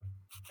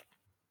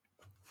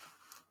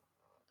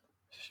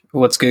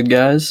What's good,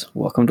 guys?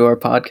 Welcome to our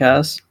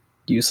podcast,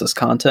 Useless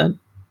Content.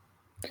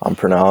 I'm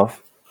Pranav.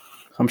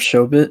 I'm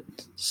Shobit.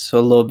 So,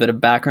 a little bit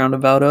of background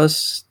about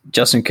us,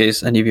 just in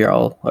case any of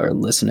y'all are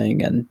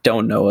listening and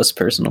don't know us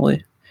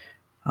personally.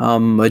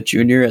 I'm a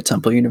junior at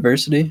Temple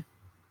University.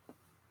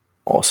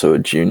 Also a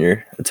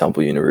junior at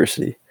Temple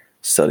University,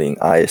 studying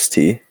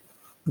IST.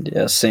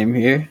 Yeah, same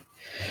here.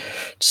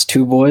 Just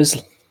two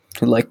boys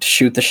who like to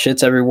shoot the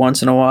shits every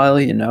once in a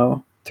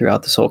while,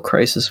 throughout this whole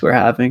crisis we're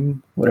having,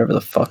 whatever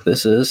the fuck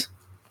this is.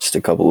 Just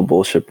a couple of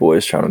bullshit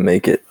boys trying to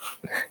make it.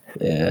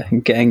 Yeah,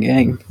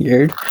 gang, you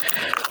heard?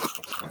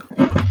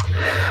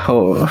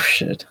 Oh,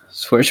 shit.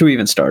 So where should we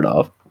even start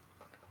off?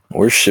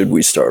 Where should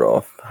we start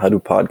off? How do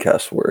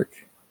podcasts work?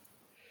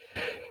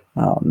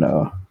 I don't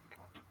know. I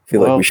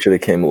feel like we should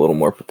have came a little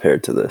more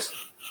prepared to this.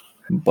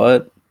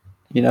 But,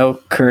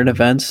 current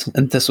events,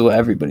 and this is what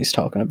everybody's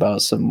talking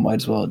about, so might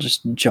as well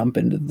just jump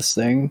into this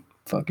thing.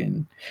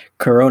 Fucking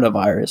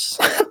coronavirus.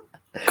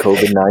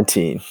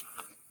 COVID-19.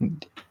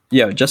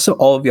 Yeah, just so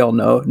all of y'all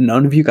know,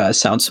 none of you guys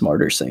sound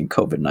smarter saying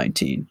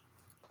COVID-19.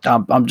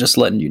 I'm just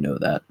letting you know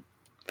that.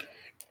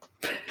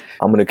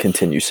 I'm going to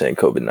continue saying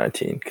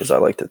COVID-19 because I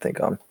like to think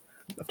I'm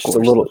just a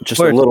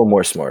little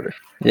more smarter.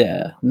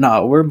 Yeah,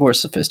 no, we're more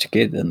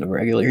sophisticated than the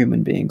regular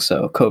human being,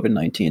 so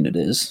COVID-19 it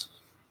is.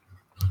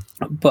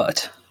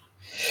 But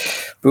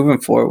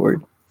moving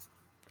forward,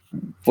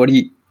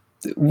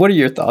 what are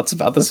your thoughts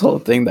about this whole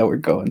thing that we're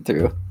going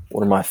through?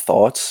 What are my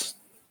thoughts?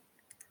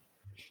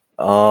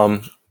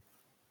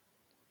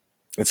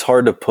 It's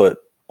hard to put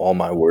all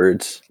my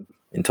words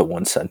into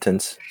one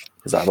sentence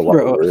because I have a lot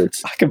of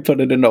words. I can put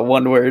it into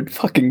one word.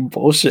 Fucking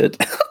bullshit.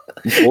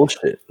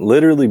 Bullshit.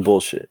 Literally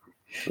bullshit.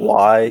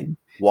 Why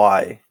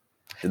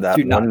did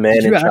that one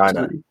man in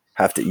China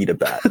have to eat a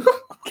bat?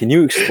 Can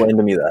you explain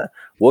to me that?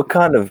 What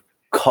kind of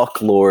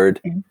cuck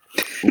lord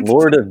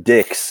of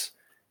dicks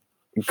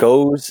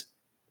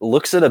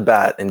looks at a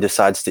bat and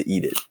decides to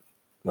eat it?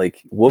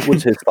 Like, what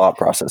was his thought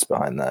process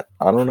behind that?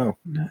 I don't know.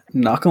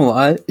 Not gonna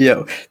lie,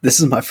 this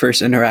is my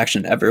first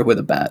interaction ever with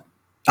a bat.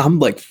 I'm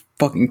like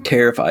fucking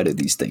terrified of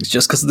these things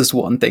just because of this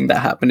one thing that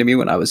happened to me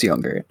when I was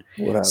younger.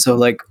 So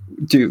like,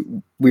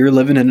 dude, we were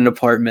living in an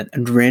apartment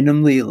and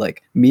randomly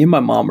like me and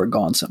my mom were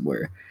gone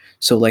somewhere.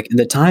 So like in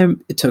the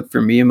time it took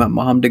for me and my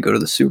mom to go to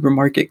the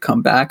supermarket,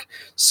 come back,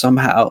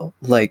 somehow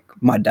like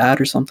my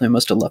dad or something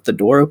must have left the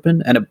door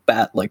open and a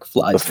bat like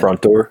flies. The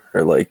front door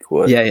or like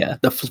what? Yeah,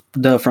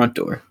 the front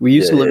door. We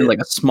used to live in like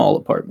a small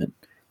apartment.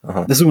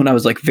 Uh-huh. This is when I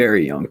was like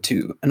very young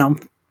too, and I'm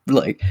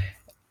like,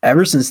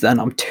 ever since then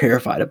I'm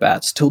terrified of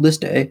bats. Till this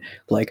day,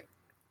 like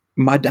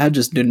my dad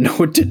just didn't know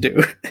what to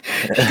do.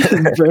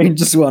 His brain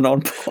just went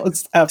on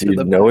pause after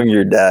knowing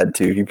your dad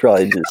too, he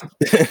probably just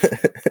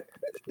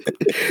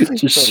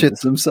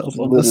shits himself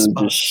on the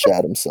spot. Just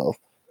shat himself.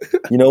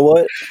 You know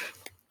what?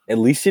 At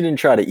least he didn't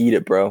try to eat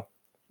it, bro.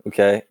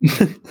 Okay?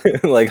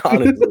 Like,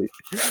 honestly.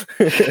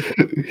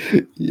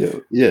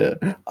 Yeah.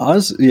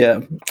 Honestly,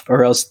 yeah.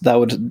 Or else that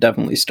would have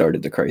definitely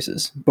started the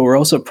crisis. But we're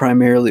also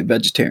primarily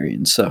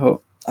vegetarians,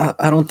 so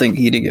I don't think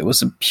eating it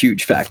was a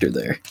huge factor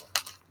there.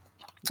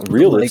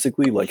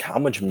 Realistically, like how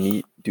much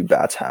meat do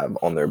bats have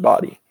on their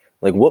body?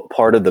 Like, what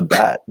part of the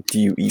bat do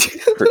you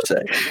eat, per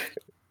se?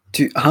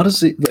 Dude,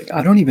 honestly, like,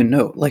 I don't even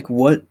know. Like,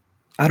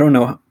 I don't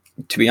know.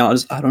 To be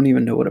honest, I don't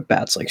even know what a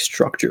bat's, like,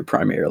 structure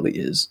primarily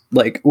is.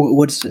 Like,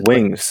 what's it?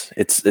 Wings.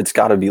 Like, it's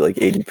got to be, like,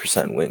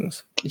 80%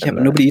 wings. Yeah,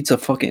 but nobody eats a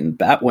fucking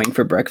bat wing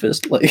for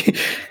breakfast. Like,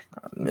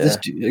 this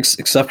dude,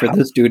 except for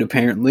this dude,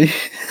 apparently.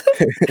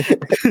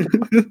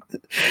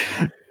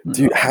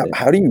 Dude,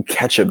 how do you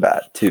catch a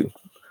bat, too?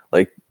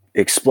 Like,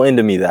 explain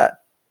to me that.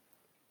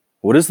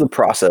 What is the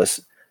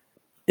process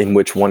in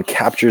which one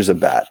captures a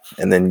bat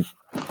and then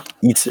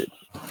eats it?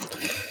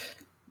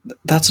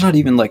 That's not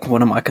even like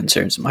one of my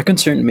concerns. My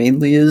concern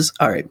mainly is,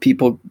 all right,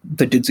 people,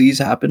 the disease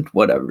happened,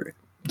 whatever.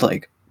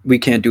 Like, we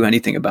can't do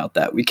anything about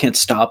that. We can't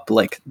stop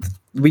like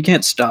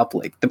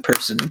the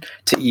person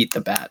to eat the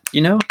bat,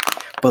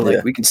 But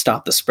like, we can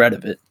stop the spread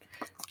of it.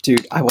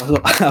 Dude, I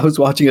was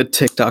watching a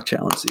TikTok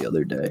challenge the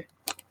other day,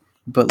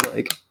 but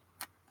like,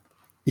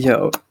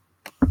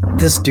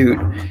 this dude.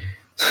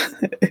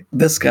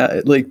 This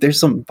guy, like, there's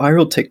some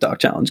viral TikTok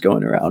challenge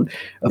going around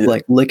of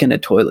like licking a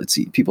toilet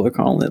seat. People are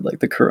calling it like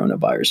the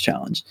coronavirus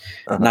challenge.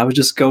 Uh-huh. And I was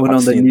just going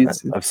on the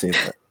news. I've seen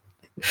that.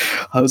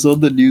 I was on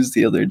the news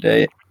the other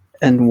day,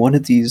 and one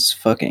of these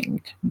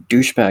fucking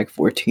douchebag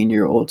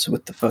 14-year-olds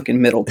with the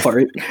fucking middle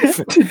part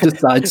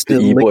decides to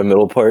lick boy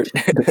middle part.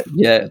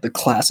 The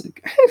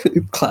classic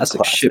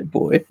shit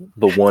boy.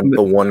 The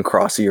one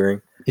cross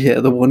earring.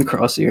 Yeah, the one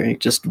cross earring,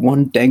 just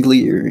one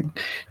dangly earring,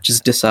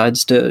 just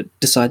decides to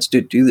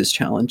do this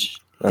challenge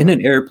in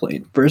an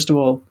airplane. First of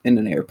all, in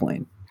an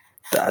airplane.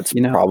 That's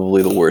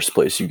probably the worst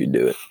place you could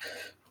do it.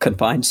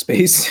 Confined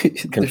space.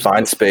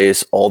 Confined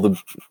space, all the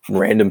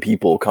random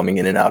people coming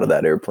in and out of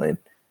that airplane.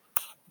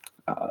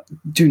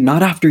 Dude,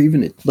 not after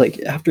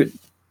after it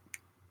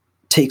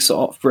takes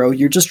off, bro.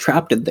 You're just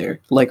trapped in there,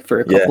 like, for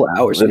a couple of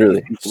hours.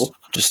 Literally,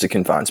 just a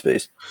confined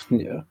space.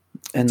 Yeah.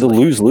 And it's a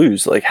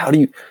lose-lose. Like, how do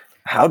you...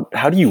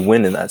 How do you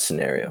win in that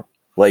scenario?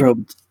 Like, bro,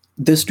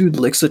 this dude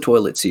licks the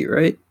toilet seat,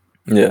 right?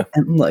 Yeah.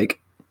 And like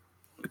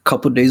a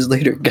couple days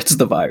later gets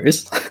the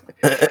virus.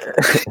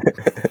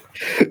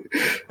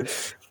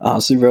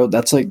 Honestly, bro,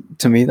 that's like,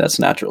 to me, that's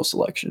natural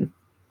selection.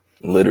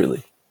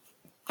 Literally.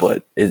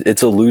 But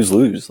it's a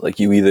lose-lose. Like,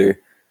 you either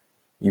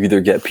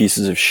get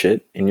pieces of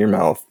shit in your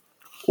mouth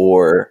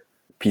or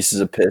pieces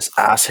of piss,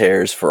 ass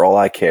hairs for all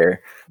I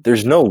care.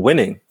 There's no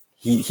winning.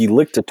 He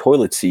licked a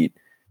toilet seat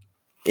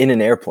in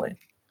an airplane.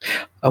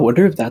 I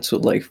wonder if that's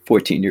what like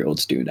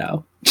 14-year-olds do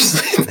now.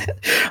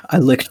 I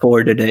licked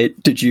 4 today.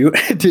 Did you?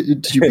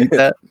 did you beat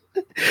that?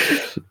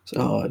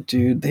 Oh,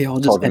 dude, they all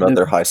just talking about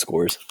their high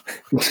scores.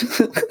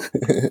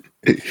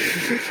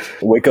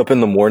 Wake up in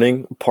the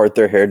morning, part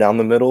their hair down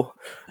the middle,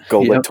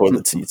 go lick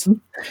toilet seats.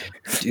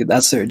 Dude,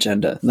 that's their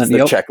agenda. That's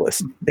their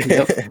checklist.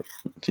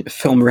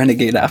 Film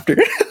Renegade after.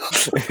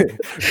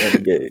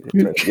 Renegade.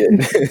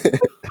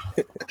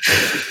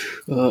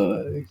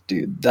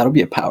 Dude, that'll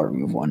be a power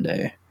move one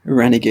day.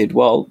 Renegade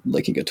while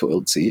licking a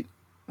toilet seat.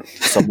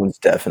 Someone's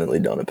definitely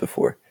done it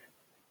before.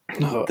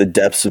 The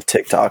depths of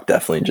TikTok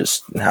definitely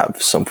just have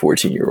some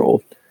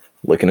 14-year-old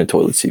licking a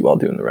toilet seat while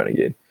doing the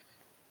Renegade.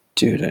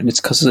 Dude, and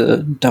it's because of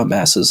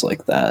dumbasses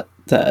like that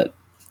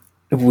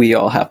we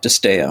all have to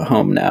stay at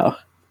home now.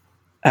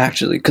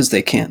 Actually, because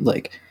they can't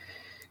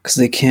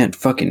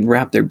fucking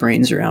wrap their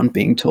brains around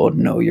being told,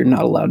 no, you're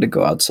not allowed to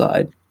go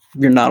outside.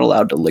 You're not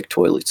allowed to lick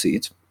toilet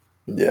seats.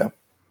 Yeah.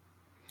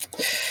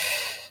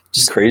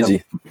 Just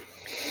crazy.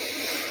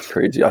 It's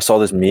crazy. I saw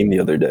this meme the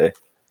other day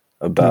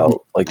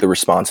about like the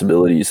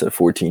responsibilities that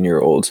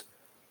 14-year-olds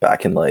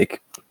back in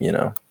like,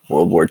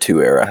 World War II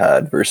era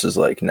had versus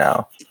like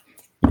now.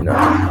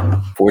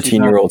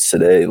 14-year-olds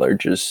today are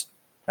just,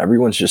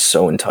 everyone's just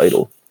so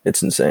entitled.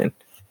 It's insane.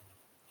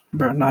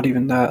 Bro, not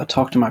even that. I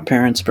talked to my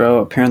parents, bro.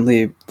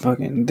 Apparently,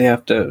 they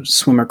have to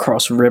swim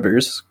across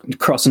rivers,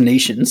 across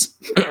nations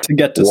to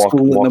get to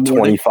school in the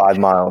morning. 25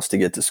 miles to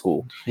get to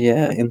school.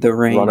 Yeah, in the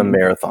rain. Run a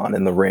marathon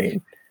in the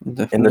rain.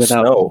 In the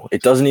snow.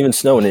 It doesn't even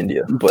snow in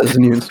India. But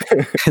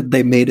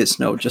they made it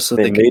snow just so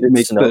they could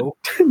make snow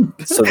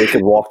so they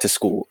could walk to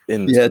school.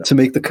 Snow. To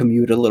make the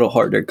commute a little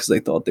harder because they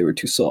thought they were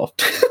too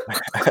soft.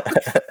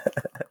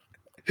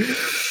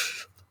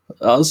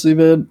 Honestly,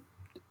 man,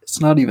 it's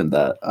not even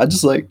that. I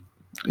just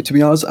to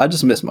be honest, I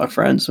just miss my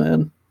friends,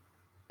 man.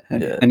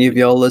 Any of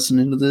y'all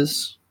listening to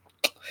this?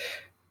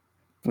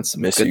 Miss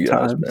you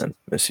guys, man.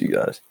 Miss you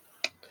guys.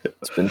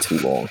 It's been too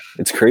long.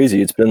 It's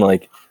crazy. It's been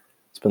like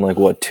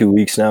what, 2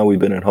 weeks now we've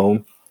been at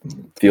home.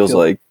 Feels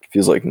like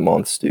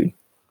months, dude.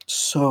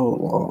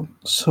 So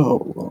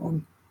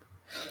long.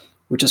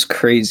 Which is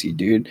crazy,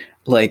 dude.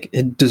 Like,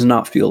 it does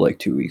not feel like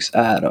 2 weeks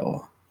at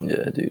all.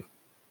 Yeah, dude.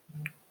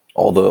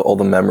 All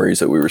the memories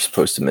that we were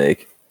supposed to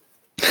make.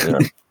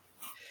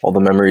 All the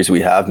memories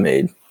we have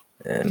made.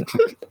 And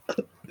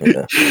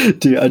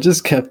dude, I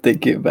just kept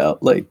thinking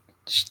about like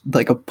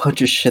a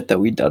bunch of shit that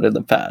we done in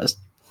the past.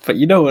 But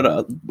you know what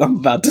I'm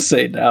about to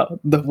say now?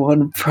 The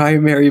one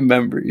primary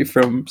memory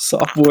from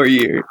sophomore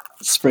year,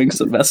 spring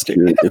semester.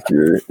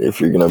 If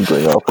you're gonna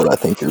bring up what I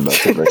think you're about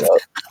to bring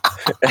up,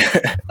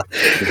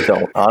 just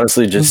don't.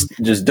 Honestly,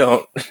 just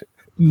don't.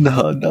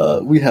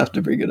 No, we have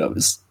to bring it up.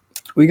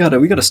 We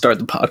gotta start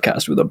the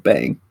podcast with a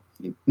bang.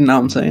 You know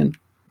what I'm saying?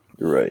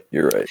 You're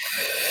right.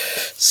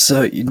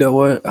 So you know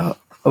what? I'm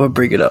gonna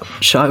bring it up.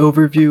 Should I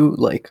overview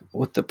like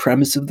what the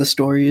premise of the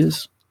story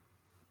is?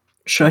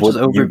 Should I just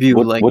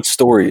overview what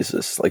story is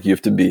this? Like, you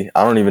have to be.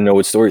 I don't even know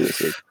what story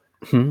this is.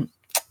 The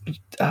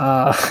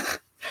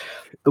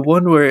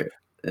one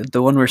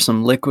where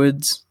some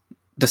liquids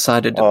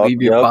decided to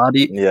leave your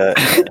body. Yeah.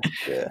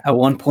 At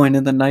one point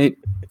in the night.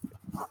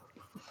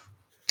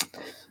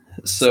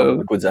 So some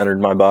liquids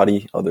entered my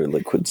body. Other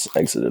liquids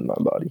exited my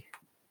body.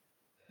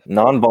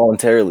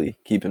 Non-voluntarily.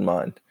 Keep in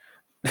mind.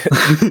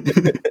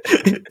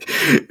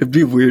 It'd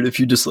be weird if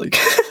you just like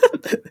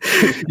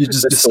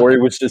the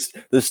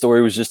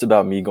story was just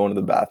about me going to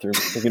the bathroom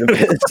taking a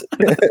piss.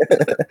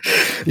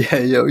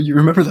 Yeah, you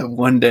remember that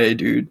one day,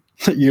 dude?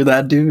 You're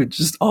that dude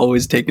just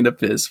always taking a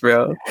piss,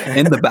 bro,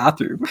 in the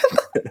bathroom.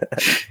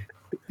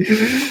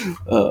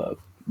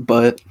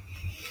 But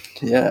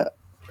yeah,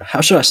 how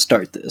should I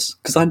start this?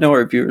 Because I know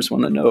our viewers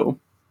want to know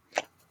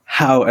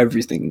how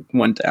everything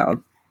went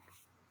down.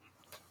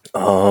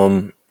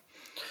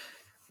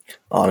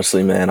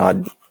 Honestly, man, I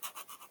don't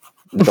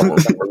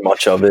remember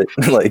much of it.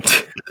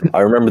 Like, I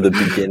remember the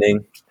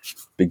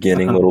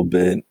beginning a little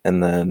bit,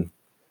 and then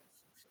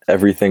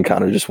everything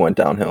kind of just went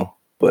downhill.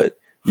 But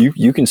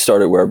you can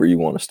start it wherever you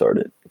want to start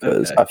it,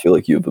 because I feel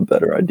like you have a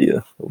better idea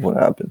of what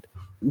happened.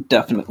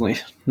 Definitely.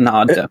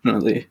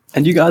 Definitely.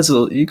 And you guys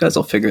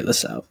will figure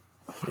this out.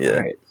 Yeah. All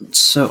right.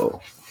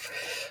 So,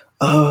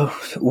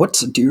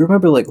 do you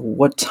remember like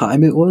what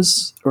time it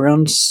was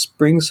around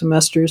spring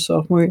semester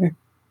sophomore year?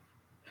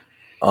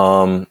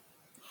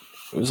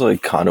 It was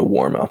like kind of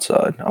warm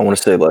outside. I want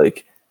to say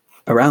like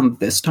around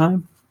this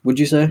time. Would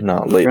you say?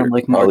 Not later. Around,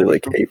 like, probably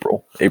like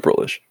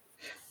April-ish.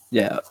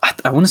 Yeah,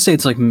 I want to say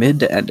it's like mid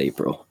to end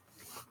April.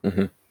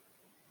 Mm-hmm.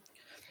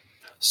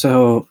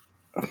 So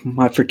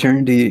my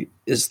fraternity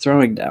is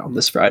throwing down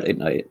this Friday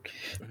night,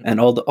 and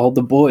all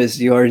the boys,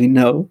 you already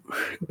know,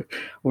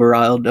 we're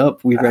riled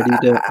up. We ready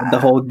to the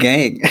whole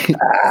gang.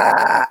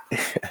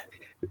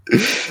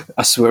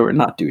 I swear we're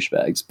not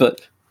douchebags,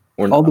 but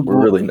we're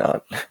really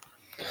not.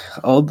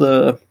 All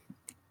the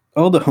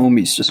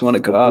homies just want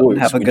to go out and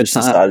have a good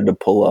time. Decided to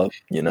pull up,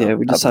 you know. Yeah,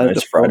 we decided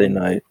to Friday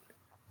night.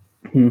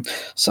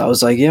 So I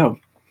was like, "Yo,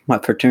 my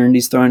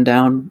fraternity's throwing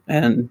down,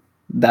 and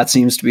that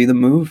seems to be the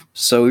move."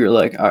 So we were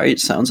like, "All right,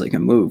 sounds like a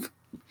move."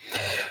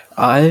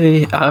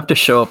 I have to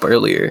show up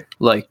earlier,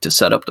 like to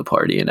set up the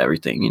party and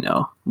everything, you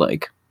know,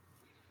 like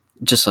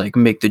just like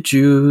make the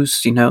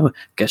juice, you know,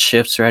 get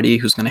shifts ready,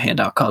 who's gonna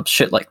hand out cups,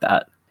 shit like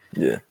that.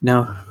 Yeah.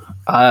 Now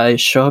I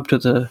show up to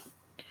the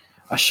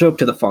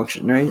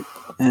function, right?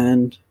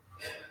 And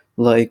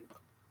like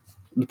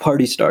the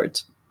party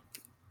starts.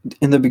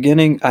 In the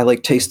beginning, I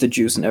like taste the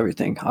juice and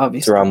everything.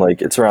 Obviously,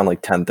 it's around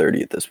like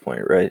 10:30 at this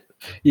point, right?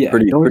 Yeah,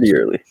 pretty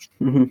early.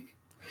 Mm-hmm.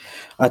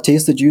 I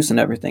taste the juice and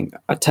everything.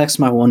 I text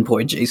my one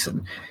boy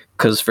Jason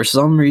because for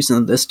some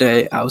reason this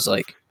day I was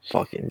like,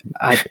 fucking.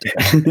 I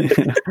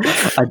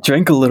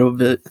drank a little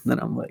bit and then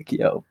I'm like,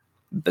 yo,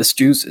 this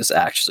juice is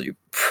actually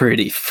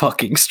pretty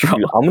fucking strong.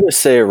 Dude, I'm gonna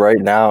say it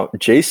right now.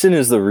 Jason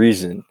is the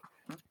reason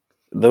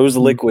those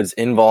liquids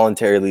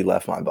involuntarily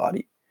left my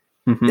body.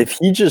 Mm-hmm. If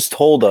he just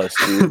told us,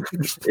 dude,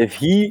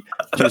 you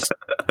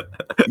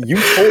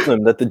told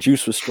him that the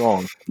juice was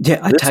strong. Yeah,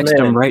 I texted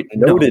him right.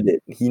 Noted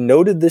it. He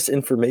noted this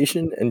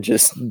information and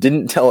just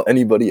didn't tell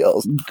anybody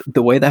else.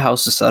 The way the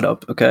house is set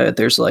up, okay,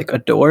 there's like a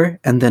door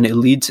and then it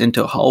leads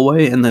into a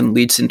hallway and then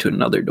leads into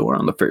another door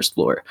on the first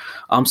floor.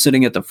 I'm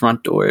sitting at the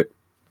front door,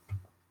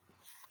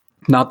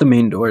 not the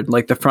main door,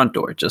 like the front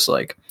door, just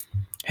like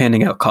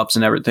handing out cups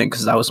and everything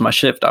because that was my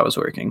shift. I was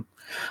working.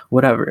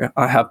 Whatever.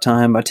 I have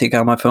time. I take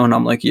out my phone.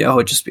 I'm like,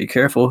 yo, just be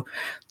careful.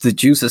 The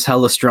juice is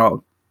hella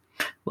strong.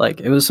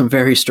 Like, it was some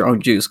very strong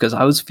juice because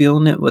I was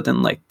feeling it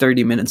within like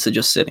 30 minutes of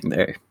just sitting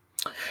there.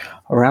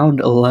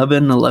 Around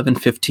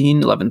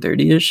 11:15,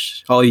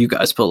 11:30-ish, all you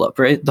guys pull up,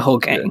 right? The whole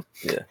gang.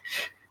 Yeah.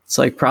 It's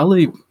like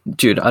probably,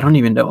 dude, I don't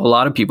even know. A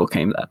lot of people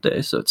came that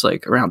day. So it's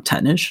like around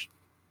 10-ish.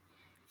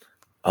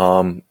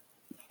 Probably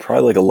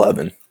like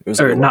 11. It was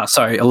or like 11. Not,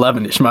 sorry,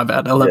 11-ish, my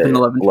bad.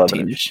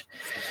 11:15-ish.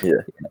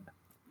 Yeah.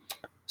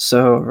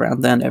 So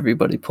around then,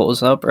 everybody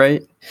pulls up,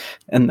 right?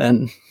 And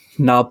then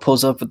Nob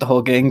pulls up with the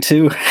whole gang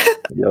too.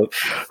 Yep.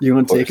 You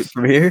want to take it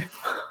from here?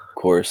 Of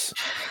course.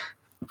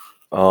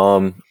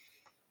 So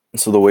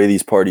the way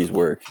these parties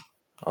work,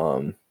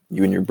 you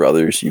and your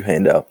brothers, you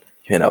hand out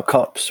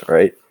cups,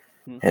 right?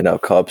 Mm-hmm. Hand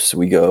out cups.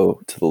 We go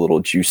to the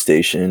little juice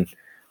station.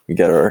 We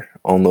get our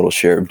own little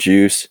share of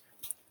juice,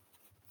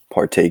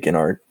 partake in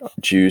our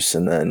juice,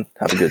 and then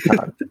have a good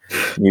time.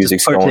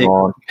 Music's going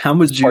on. How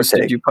much juice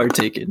did you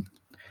partake in?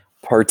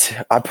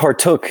 I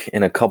partook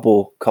in a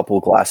couple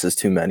glasses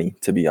too many,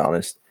 to be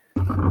honest,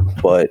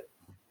 but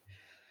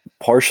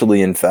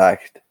partially, in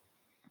fact,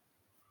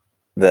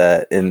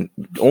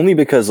 only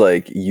because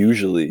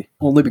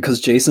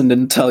Jason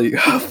didn't tell you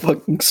how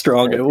fucking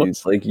strong it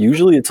was. Like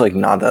usually it's like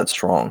not that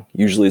strong.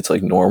 Usually it's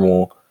like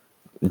normal.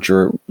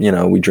 You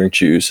know, we drink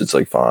juice. It's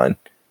like fine,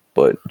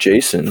 but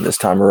Jason this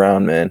time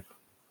around, man,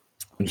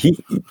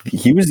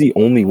 he was the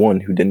only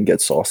one who didn't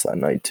get sauce that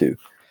night too.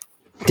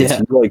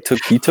 Yeah,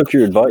 he took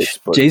your advice,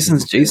 but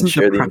Jason's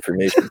share the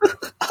information.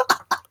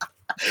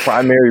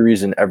 Primary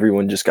reason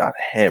everyone just got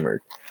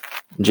hammered.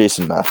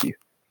 Jason Matthew.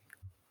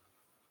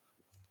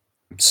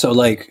 So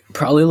like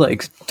probably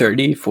like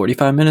 30,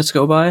 45 minutes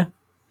go by,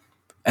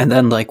 and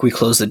then like we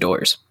close the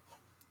doors.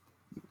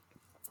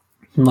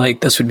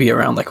 Like this would be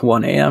around like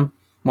 1 a.m.,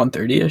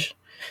 1:30-ish.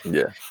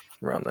 Yeah,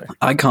 around there.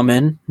 I come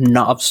in,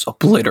 Knob's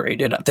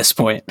obliterated at this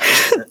point.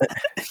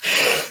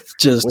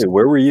 Wait,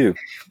 where were you?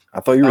 I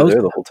thought you were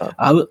there the whole time.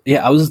 I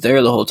was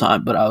there the whole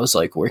time, but I was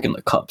like working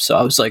the cups, so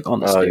I was like on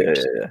the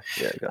stairs.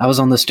 Yeah. I was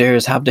on the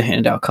stairs, have to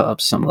hand out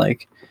cups. I'm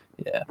like,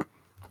 yeah,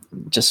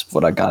 just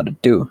what I got to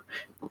do.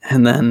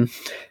 And then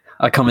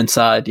I come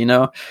inside, you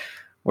know,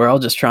 we're all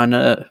just trying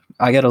to.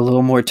 I get a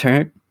little more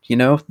turn, you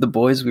know. The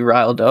boys, we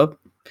riled up,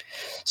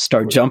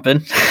 start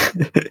jumping.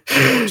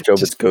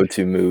 Job's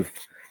go-to move.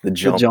 The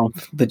jump.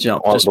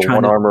 Just the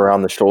one arm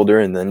around the shoulder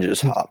and then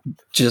just hop.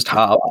 Just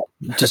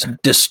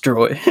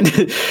destroy.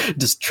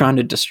 Just trying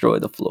to destroy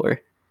the floor.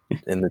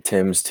 And the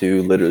Tims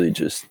too, literally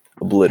just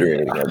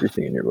obliterating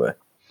everything in your way.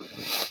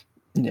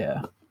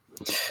 Yeah.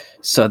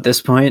 So at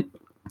this point,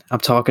 I'm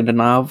talking to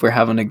Nav. We're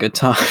having a good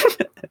time.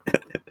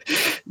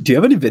 Do you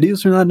have any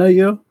videos from that night,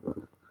 yo?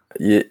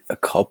 Yeah, a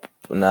couple.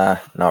 Nah,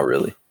 not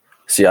really.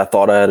 See, I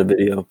thought I had a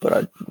video, but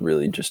I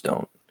really just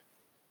don't.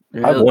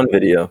 Really? I have one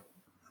video.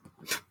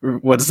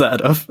 What's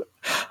that of?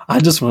 I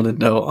just want to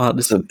know,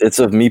 honestly. It's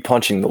of me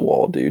punching the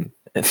wall, dude.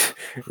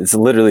 It's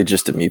literally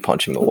just of me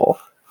punching the wall.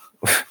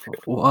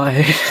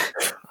 Why?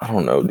 I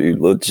don't know, dude.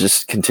 Let's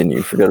just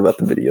continue. Forget about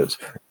the videos.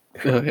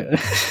 Okay.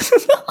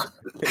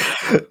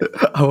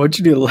 I want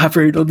you to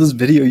elaborate on this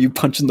video you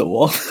punching the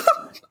wall.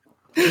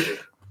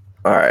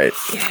 All right.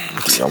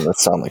 I'm going to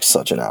sound like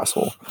such an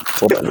asshole.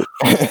 Whatever.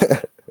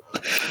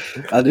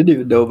 I didn't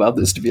even know about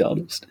this, to be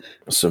honest.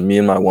 So me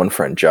and my one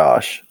friend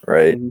Josh,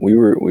 right? Mm-hmm. We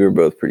were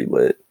both pretty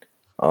lit.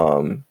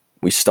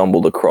 We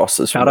stumbled across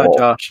this wall. Shout out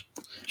Josh.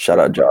 Shout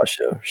out Josh.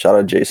 Yeah. Shout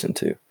out Jason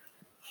too.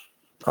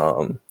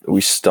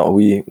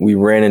 We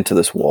ran into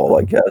this wall,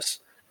 I guess.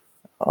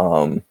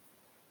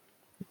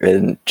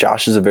 And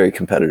Josh is a very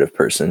competitive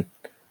person.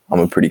 I'm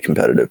a pretty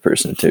competitive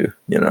person too,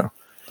 you know.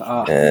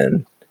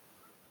 And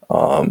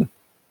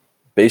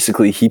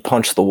basically he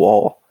punched the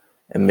wall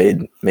and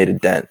made a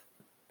dent.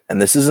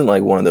 And this isn't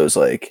like one of those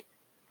like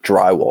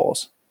dry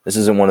walls. This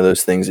isn't one of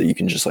those things that you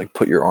can just like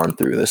put your arm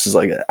through. This is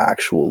like an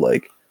actual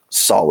like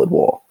solid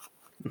wall.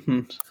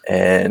 Mm-hmm.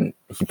 And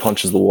he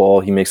punches the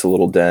wall. He makes a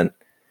little dent.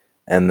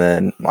 And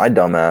then my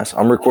dumbass,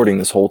 I'm recording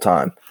this whole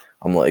time.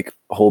 I'm like,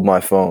 hold my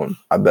phone.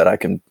 I bet I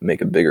can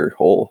make a bigger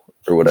hole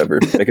or whatever,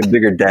 make a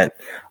bigger dent.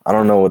 I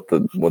don't know what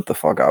the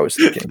fuck I was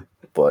thinking,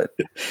 but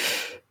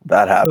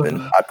that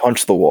happened. I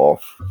punched the wall,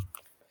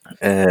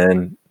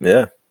 and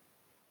yeah,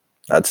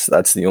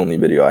 that's the only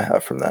video I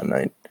have from that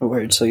night.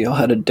 Weird. So y'all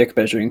had a dick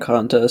measuring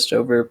contest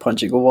over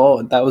punching a wall,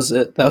 and that was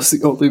it. That was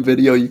the only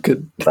video you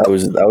could. That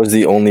was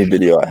the only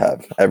video I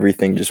have.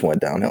 Everything just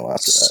went downhill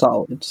after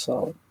that. Solid.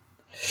 So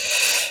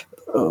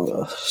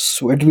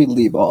where did we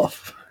leave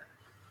off?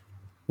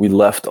 We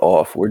left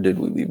off. Where did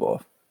we leave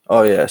off?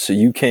 Oh yeah. So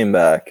you came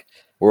back.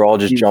 We're all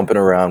just jumping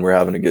around. We're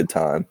having a good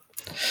time,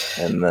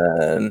 and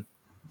then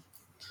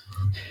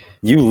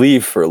you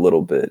leave for a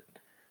little bit,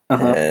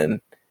 and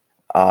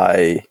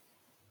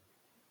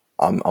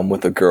I'm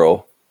with a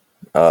girl.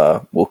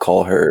 We'll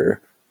call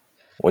her.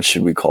 What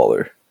should we call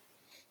her?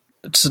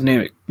 Just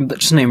name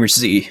her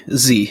Z.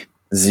 Z.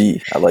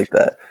 I like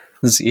that.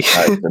 Z.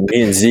 Right, so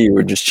me and Z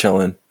were just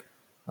chilling.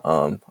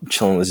 I'm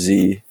chilling with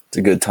Z. It's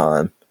a good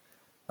time.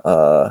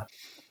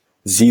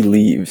 Z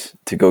leaves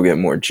to go get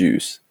more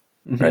juice.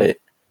 Mm-hmm. Right.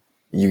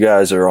 You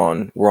guys we're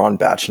on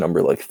batch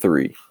number like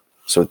 3.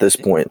 So at this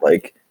point,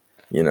 like,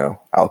 you know,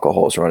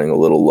 alcohol is running a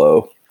little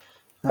low.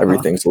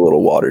 Everything's a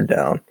little watered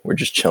down. We're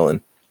just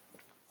chilling.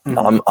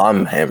 Mm-hmm.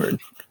 I'm hammered,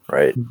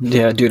 right?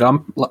 Yeah, dude.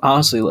 I'm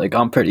honestly like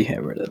I'm pretty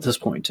hammered at this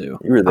point too.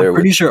 You were there. I'm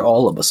pretty sure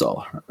all of us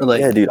are.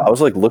 Like, yeah, dude. I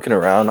was like looking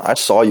around. I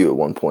saw you at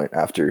one point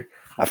after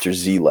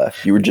Z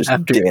left. You were just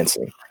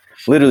dancing,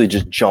 literally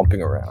just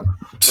jumping around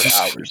for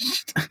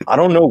hours. I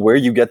don't know where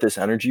you get this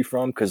energy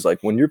from, because like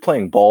when you're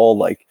playing ball,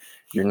 like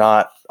you're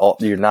not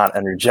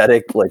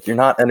energetic. Like you're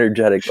not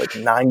energetic like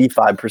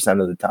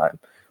 95% of the time.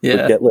 Yeah.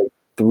 But get like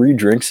 3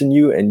 drinks in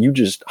you and you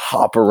just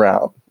hop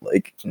around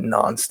like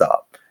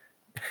nonstop.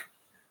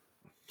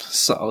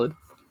 Solid.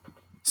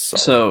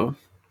 So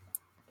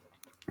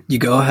you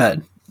go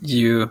ahead.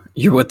 You're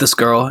with this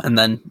girl, and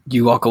then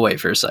you walk away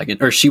for a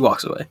second, or she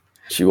walks away.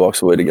 She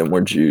walks away to get more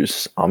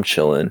juice. I'm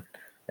chilling,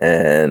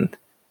 and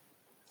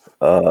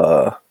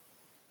I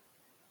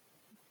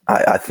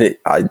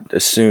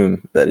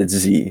assume that it's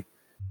Z,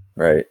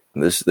 right?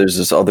 There's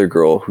this other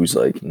girl who's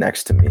like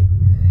next to me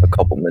a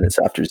couple minutes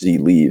after Z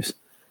leaves.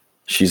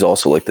 She's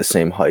also like the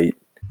same height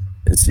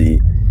as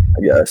Z,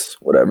 I guess,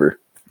 whatever.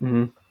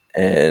 Mm-hmm.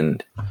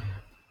 And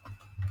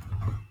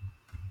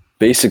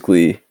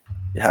basically,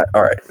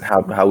 all right,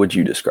 how would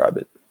you describe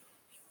it?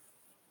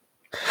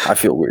 I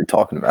feel weird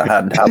talking about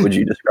it. How would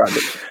you describe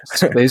it?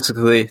 So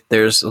basically,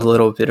 there's a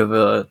little bit of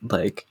a,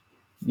 like,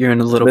 you're in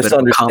a little bit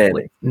of a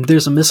conflict.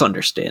 There's a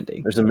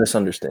misunderstanding.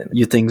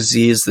 You think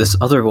Z is this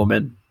other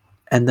woman,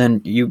 and then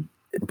you...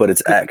 But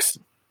it's X.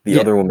 The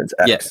other woman's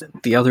X. Yeah,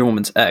 the other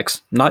woman's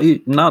X. Not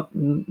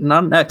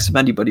an X of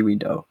anybody we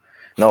know.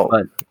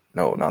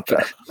 No, not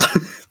that.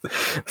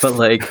 But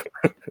like,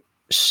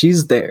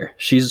 she's there.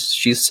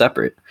 She's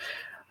separate,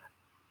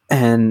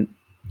 and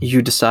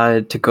you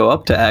decide to go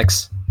up to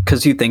X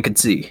because you think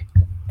it's Z,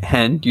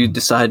 and you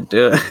decide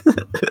to.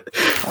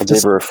 I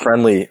gave her a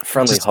friendly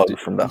hug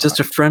from behind. Just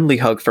a friendly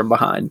hug from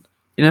behind.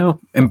 You know,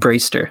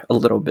 embraced her a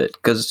little bit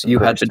because you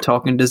had been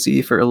talking to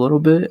Z for a little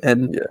bit,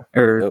 and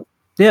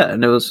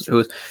and it was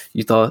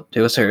you thought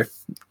it was her.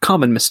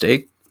 Common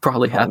mistake.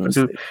 Probably happens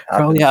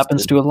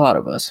to a lot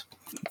of us.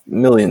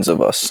 Millions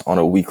of us on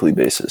a weekly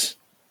basis.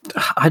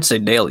 I'd say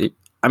daily.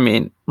 I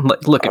mean,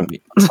 look at me.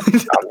 I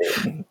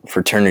mean,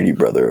 fraternity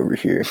brother over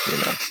here. You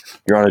know,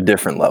 you're on a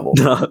different level.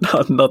 No,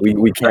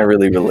 we can't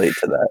really relate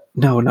to that.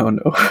 No.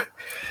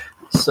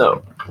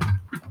 So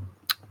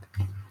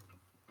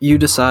you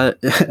decide,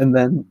 and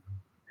then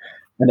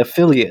an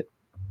affiliate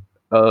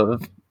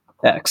of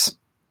X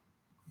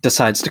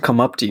decides to come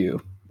up to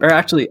you. Or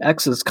actually,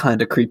 X is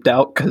kind of creeped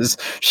out because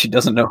she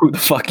doesn't know who the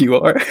fuck you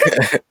are.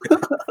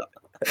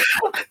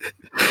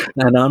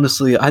 And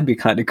honestly, I'd be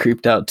kind of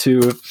creeped out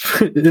too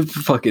if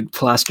fucking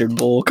plastered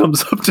bull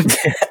comes up to me.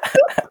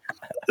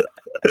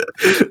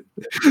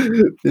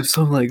 If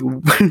some like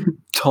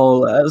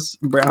tall ass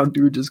brown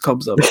dude just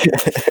comes up,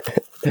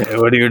 hey,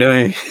 what are you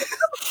doing?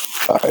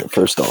 All right,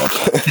 first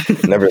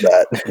off, never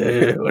that.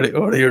 Hey,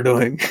 what are you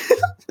doing?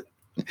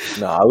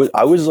 No,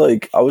 I was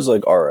like,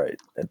 all right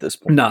at this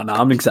point. No,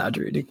 I'm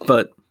exaggerating,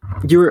 but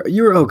you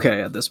were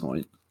okay at this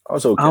point. I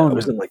was okay. I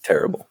wasn't like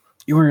terrible.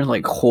 You weren't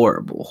like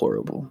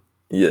horrible.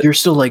 Yeah, you're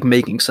still like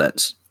making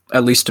sense.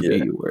 At least to me,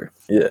 you were.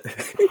 Yeah.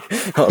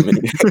 I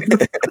mean,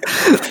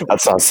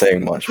 that's not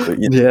saying much, but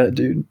yeah,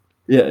 dude.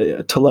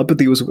 Yeah.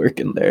 Telepathy was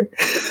working there.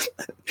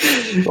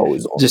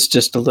 Always on.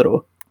 Just a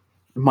little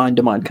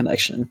mind-to-mind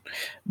connection,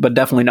 but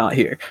definitely not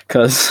here,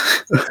 because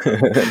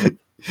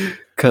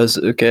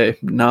okay,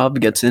 Knob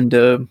gets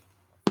into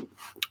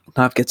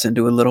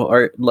a little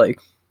art,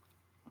 like,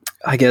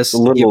 I guess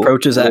he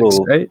approaches X,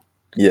 right?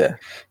 Yeah.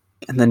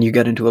 And then you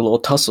get into a little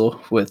tussle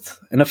with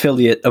an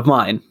affiliate of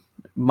mine,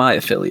 my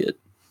affiliate.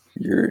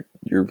 Your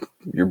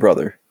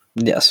brother.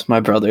 Yes, my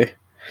brother.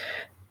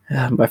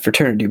 My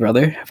fraternity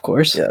brother, of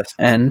course. Yes.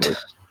 And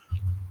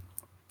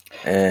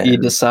he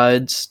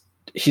decides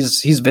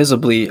he's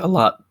visibly a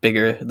lot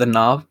bigger than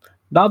Knob.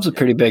 Knob's a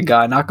pretty big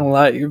guy, not gonna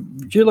lie.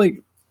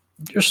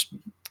 You're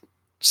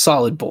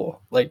solid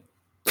bull. Like,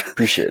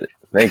 appreciate it.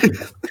 Thank you.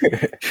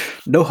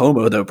 No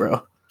homo though,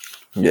 bro.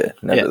 Yeah,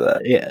 never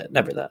that. Yeah,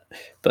 never that.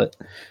 But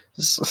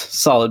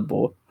solid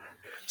bull.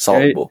 Solid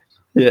right? bull.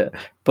 Yeah.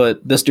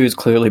 But this dude's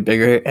clearly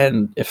bigger,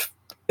 and if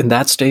in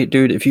that state,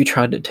 dude, if you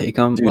tried to take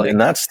him, dude, in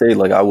that state,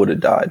 like, I would have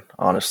died,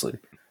 honestly.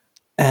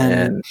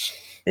 And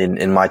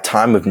in my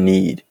time of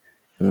need,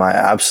 in my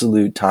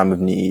absolute time of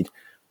need,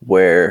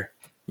 where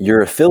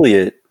your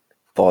affiliate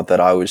thought that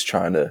I was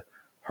trying to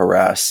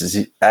harass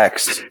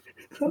X,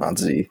 not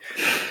Z,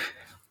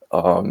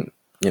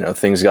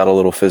 things got a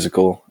little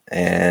physical,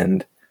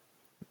 and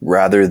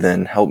rather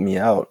than help me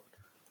out,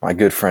 my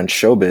good friend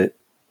Shobit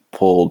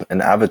pulled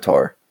an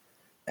avatar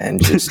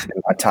and just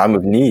in my time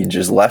of need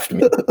just left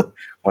me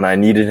when I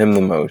needed him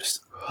the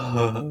most.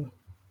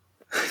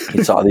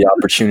 He saw the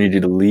opportunity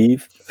to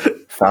leave,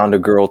 found a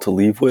girl to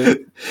leave with,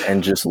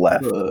 and just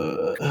left,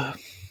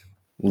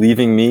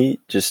 leaving me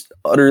just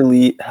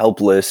utterly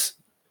helpless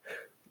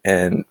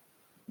and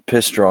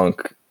piss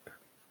drunk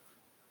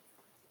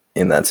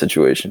in that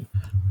situation.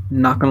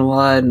 Not gonna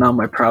lie, not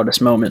my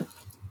proudest moment.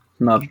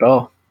 Not at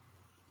all.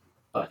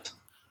 But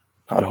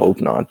I'd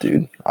hope not,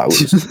 dude. I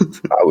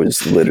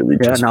was literally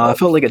just I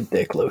felt like a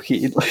dick,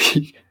 low-key.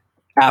 Like,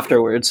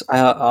 afterwards, I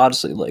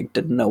honestly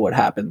didn't know what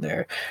happened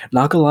there.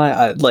 Not gonna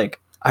lie,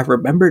 I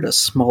remembered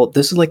this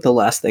is like the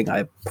last thing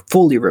I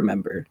fully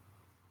remembered,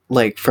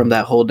 like, from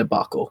that whole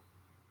debacle,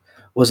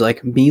 was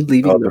like me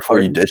leaving before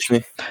you ditched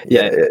me.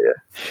 Yeah.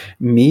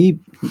 Me,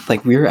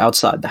 like, we were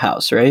outside the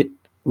house, right?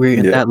 We were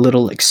in that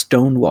little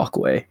stone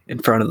walkway in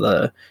front of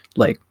the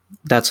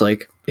that's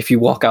like, if you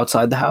walk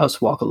outside the house,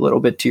 walk a little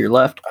bit to your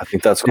left. I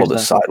think that's called a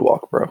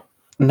sidewalk, bro.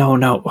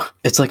 No.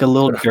 It's like a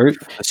little dirt.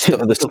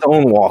 The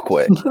stone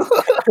walkway.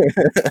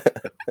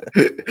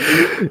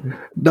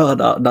 No,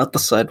 not the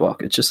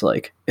sidewalk. It's just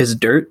it's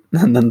dirt,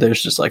 and then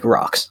there's just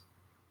rocks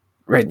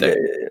right there.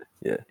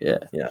 Yeah.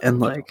 And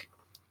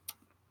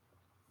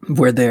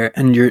we're there,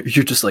 and you're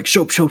just like,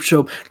 shope.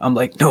 I'm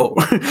like, no.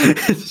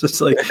 It's just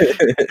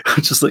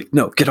I'm just like,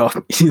 no, get off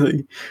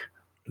me.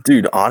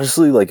 Dude,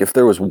 honestly, if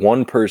there was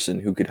one person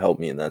who could help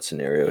me in that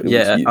scenario, it was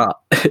you.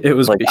 It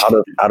was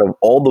out of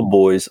all the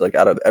boys,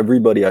 out of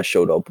everybody I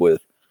showed up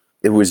with,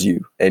 it was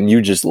you, and you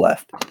just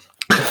left.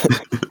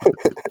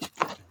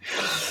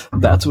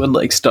 That's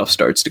when stuff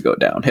starts to go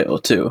downhill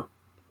too.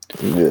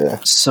 Yeah.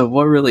 So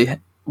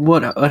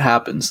what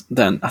happens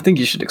then? I think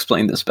you should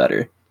explain this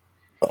better.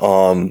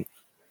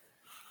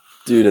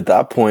 Dude, at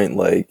that point,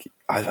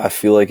 I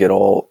feel like it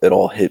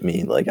all hit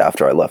me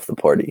after I left the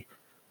party.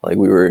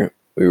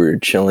 We were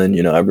chilling,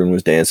 everyone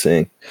was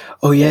dancing.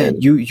 Oh yeah,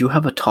 you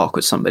have a talk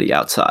with somebody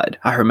outside,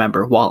 I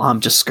remember, while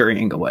I'm just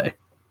scurrying away.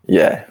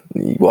 Yeah,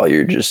 while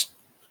you're just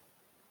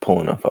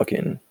pulling a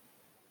fucking,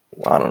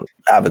 I don't know,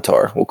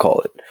 avatar, we'll call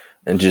it,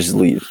 and just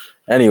leave.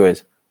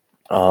 Anyways,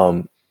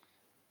 I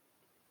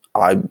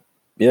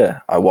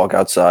walk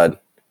outside,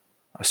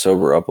 I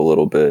sober up a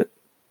little bit,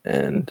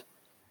 and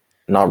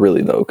not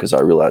really though, because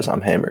I realize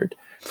I'm hammered.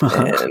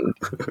 And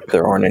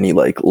there aren't any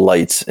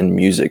lights and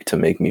music to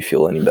make me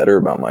feel any better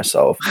about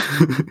myself.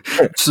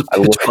 Just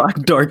pitch black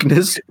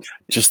darkness.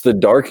 Just the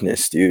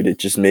darkness, dude. It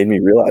just made me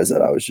realize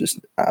that I was just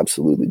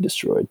absolutely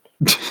destroyed.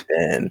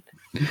 And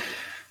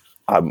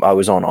I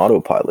was on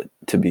autopilot,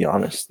 to be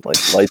honest.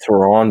 Lights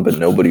were on, but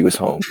nobody was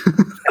home.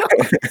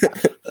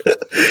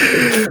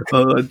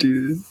 Oh,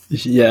 dude.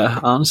 Yeah,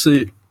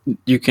 honestly,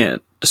 you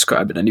can't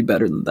describe it any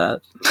better than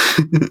that.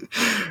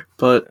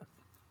 But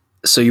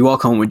so you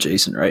walk home with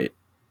Jason, right?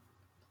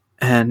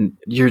 And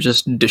you're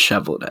just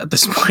disheveled at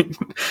this point.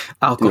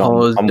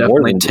 Alcohol is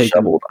definitely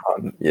taking.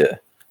 Yeah,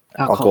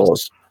 alcohol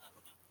is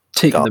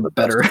taking the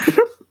better.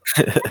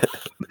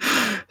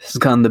 It's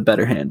gotten the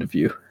better hand of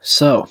you.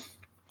 So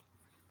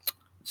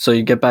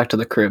you get back to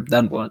the crib.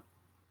 Then what?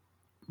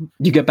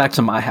 You get back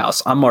to my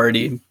house. I'm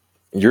already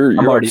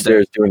upstairs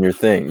there, doing your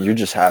thing. You're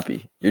just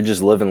happy. You're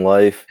just living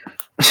life,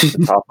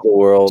 the top of the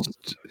world.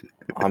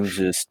 I'm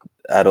just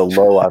at a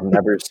low I've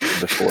never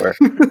seen before.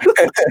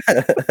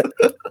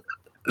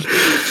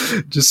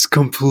 Just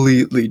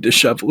completely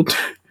disheveled.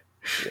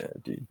 Yeah,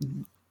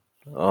 dude.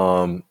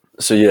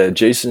 So yeah,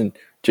 Jason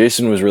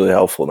was really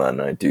helpful that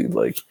night, dude.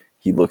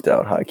 He looked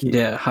out high key.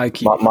 Yeah, high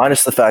key.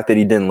 Minus the fact that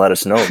he didn't let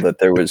us know that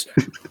there was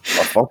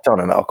a fuck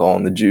ton of alcohol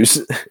in the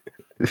juice.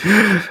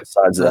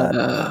 Besides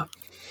that,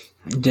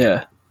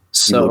 yeah.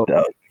 So he looked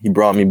out. He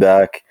brought me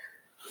back.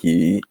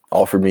 He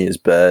offered me his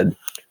bed.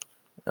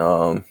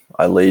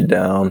 I laid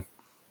down,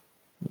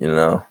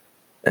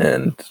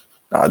 and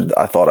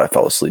I thought I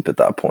fell asleep at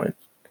that point.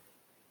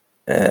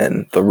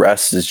 And the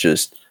rest is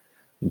just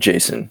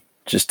Jason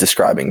just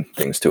describing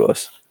things to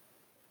us.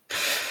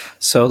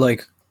 So,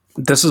 like,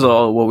 this is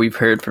all what we've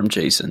heard from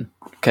Jason,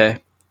 okay?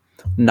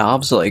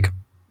 Nav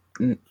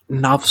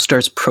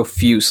starts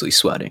profusely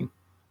sweating,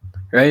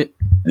 right?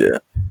 Yeah.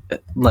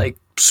 Like,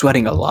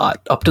 sweating a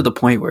lot, up to the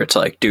point where it's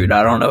like, dude,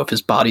 I don't know if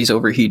his body's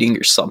overheating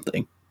or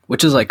something,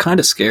 which is, like, kind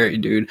of scary,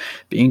 dude.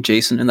 Being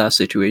Jason in that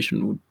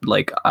situation,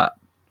 like,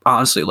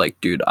 honestly, like,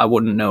 dude, I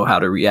wouldn't know how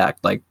to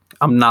react. Like,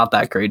 I'm not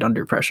that great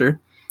under pressure,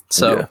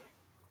 so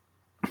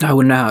I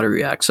wouldn't know how to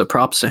react. So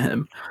props to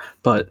him.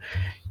 But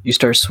you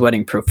start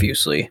sweating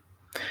profusely,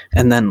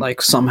 and then like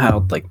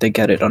somehow like they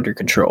get it under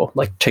control.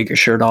 Like take your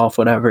shirt off,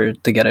 whatever,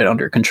 to get it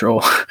under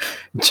control.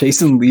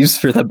 Jason leaves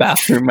for the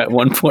bathroom at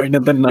one point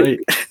in the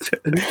night.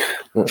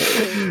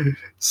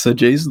 So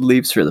Jason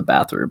leaves for the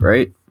bathroom,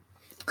 right?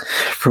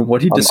 From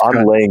what he described,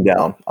 I'm laying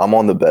down. I'm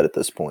on the bed at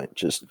this point,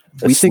 just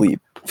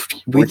asleep.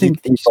 We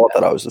think he thought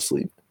that I was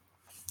asleep.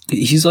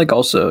 He's like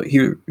also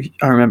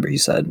I remember he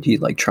said he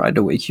like tried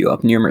to wake you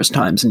up numerous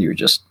times and you were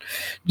just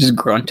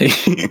grunting.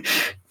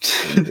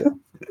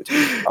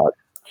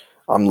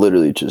 I'm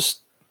literally just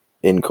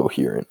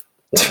incoherent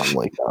when I'm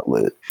like that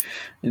lit.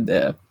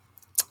 Yeah,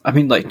 I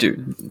mean, like,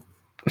 dude,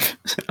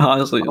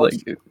 honestly, like,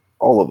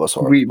 all of us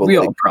are. We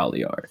all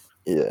probably are.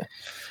 Yeah,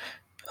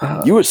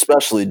 you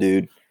especially,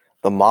 dude.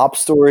 The mop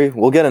story,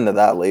 we'll get into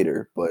that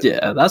later. But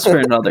yeah, that's for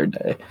another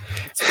day.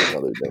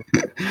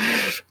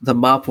 The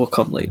mop will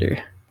come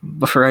later.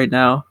 But for right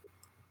now,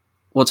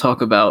 we'll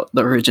talk about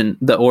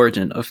the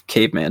origin of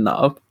Caveman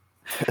Knob.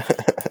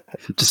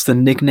 Just the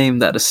nickname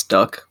that is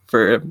stuck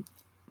for,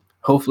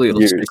 hopefully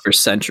it'll stick for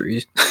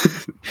centuries.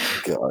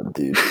 God,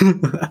 dude.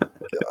 God.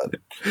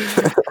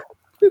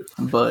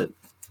 But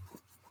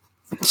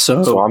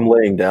so I'm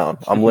laying down.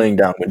 I'm laying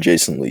down when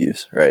Jason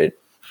leaves, right?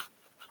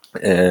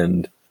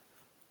 And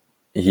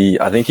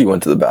I think he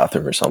went to the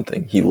bathroom or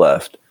something. He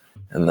left,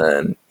 and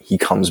then he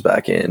comes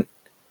back in,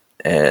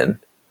 and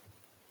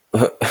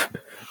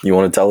you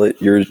want to tell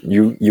it?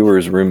 You were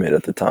his roommate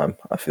at the time.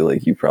 I feel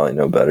like you probably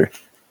know better.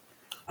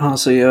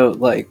 Honestly,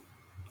 like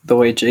the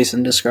way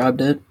Jason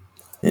described it.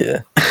 Yeah.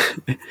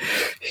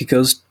 he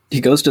goes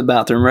to the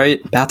bathroom,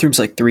 right? Bathroom's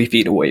like 3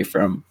 feet away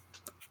from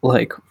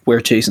like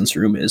where Jason's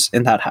room is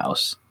in that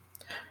house.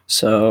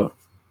 So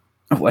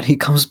when he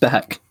comes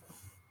back,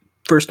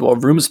 first of all,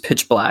 room is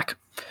pitch black.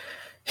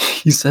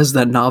 He says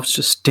that Knob's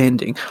just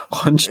standing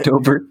hunched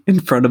over in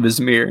front of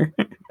his mirror.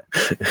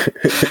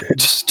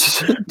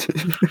 just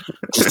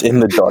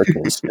in the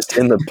darkness, just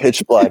in the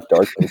pitch black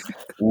darkness,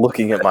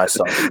 looking at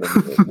myself in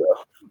the window.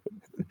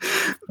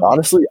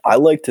 Honestly, I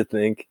like to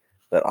think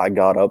that I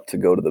got up to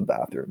go to the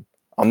bathroom.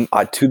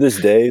 To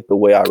this day, the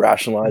way I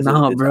rationalize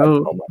it,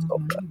 bro,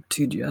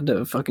 dude, you had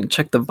to fucking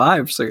check the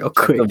vibes real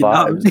quick. The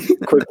vibes.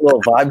 Quick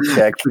little vibe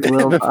check.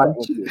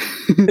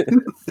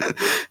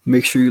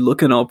 Make sure you're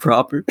looking all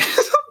proper.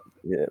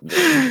 Yeah.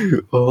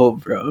 Bro. Oh,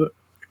 bro.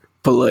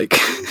 But like,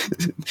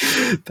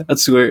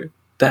 that's where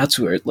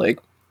like,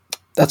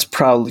 that's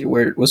probably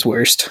where it was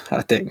worst,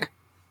 I think.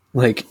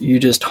 Like, you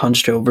just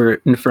hunched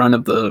over in front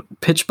of the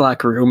pitch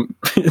black room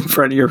in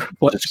front of your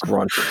what? Just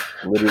grunting.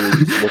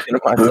 Literally just looking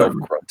at myself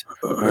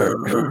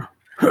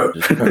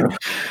grunting.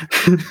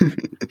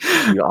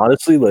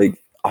 Honestly,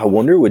 like, I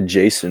wonder what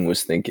Jason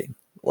was thinking.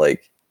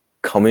 Like,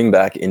 coming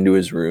back into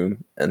his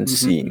room and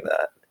seeing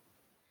that.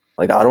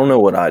 Like, I don't know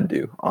what I'd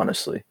do,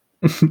 honestly.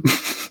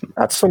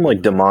 That's some,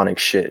 like, demonic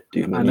shit,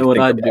 dude. I know what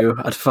I'd do.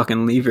 I'd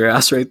fucking leave your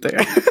ass right there.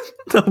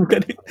 I'm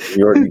kidding.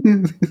 You already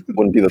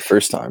wouldn't be the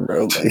first time,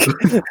 bro. Like.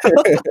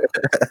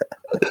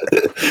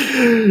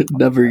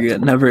 Never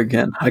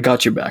again. I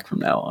got your back from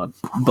now on.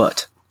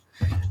 But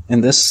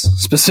in this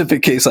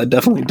specific case, I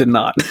definitely did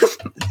not.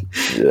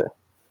 Yeah.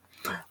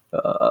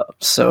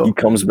 So he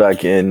comes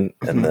back in,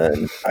 and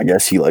then I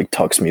guess he like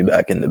tucks me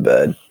back into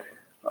bed,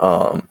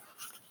 and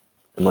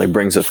like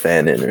brings a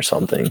fan in or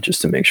something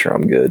just to make sure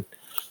I'm good.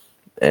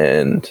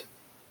 And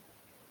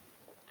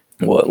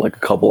like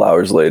a couple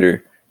hours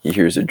later, he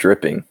hears a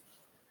dripping.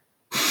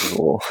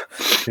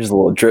 Here's a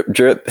little drip, a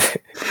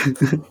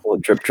little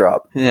drip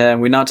drop. Yeah,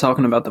 we're not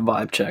talking about the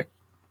vibe check.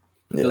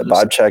 Yeah, the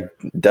vibe check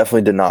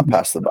definitely did not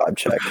pass the vibe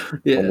check.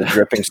 Yeah. When the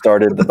dripping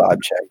started, the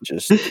vibe check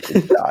just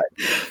died.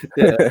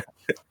 Yeah.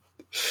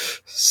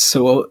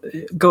 So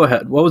go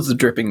ahead. What was the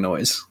dripping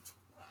noise?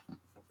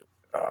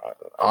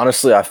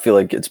 Honestly, I feel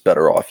like it's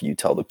better off you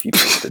tell the people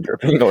what the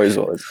dripping noise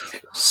was.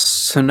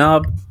 So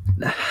Nob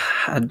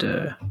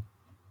had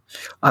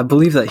I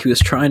believe that he was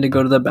trying to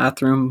go to the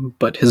bathroom,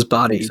 but his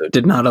body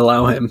did not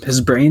allow him. His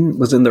brain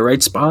was in the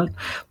right spot,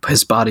 but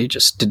his body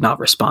just did not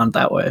respond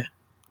that way.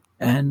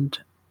 And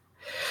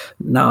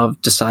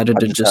Nav decided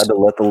to just had to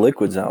let the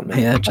liquids out, man.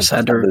 Yeah, just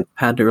had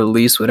to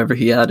release whatever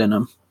he had in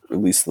him.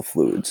 Release the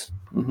fluids.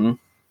 Mm-hmm.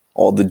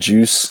 All the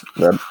juice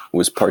that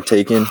was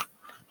partaken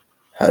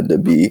had to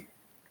be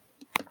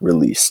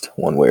released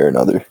one way or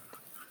another.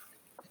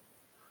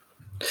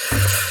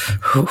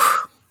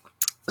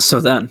 So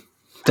then,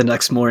 the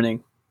next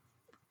morning,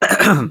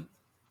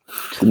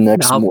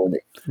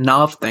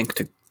 Nav, thank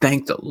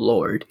the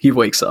Lord, he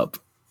wakes up.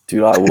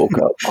 Dude, I woke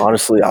up.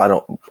 Honestly,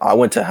 I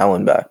went to hell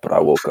and back, but I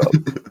woke up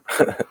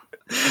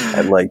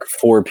at like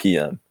 4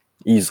 p.m.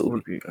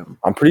 easily.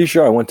 I'm pretty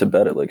sure I went to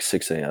bed at like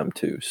 6 a.m.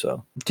 too.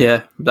 So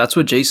yeah, that's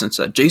what Jason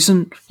said.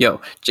 Jason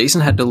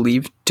had to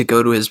leave to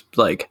go to his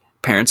like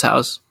parents'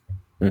 house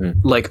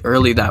like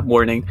early that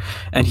morning,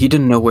 and he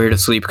didn't know where to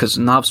sleep because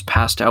Nav's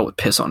passed out with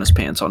piss on his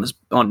pants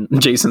on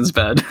Jason's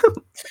bed.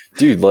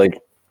 Dude, like,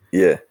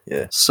 yeah.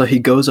 So he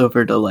goes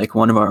over to like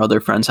one of our other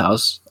friends'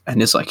 house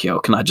and is like, "Yo,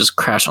 can I just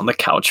crash on the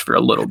couch for a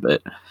little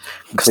bit?"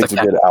 Takes a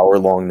good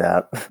hour-long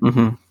nap.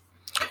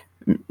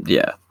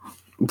 Yeah,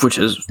 which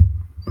is.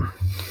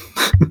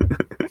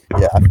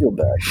 Yeah, I feel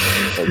bad.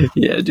 Like,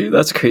 yeah, dude,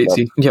 that's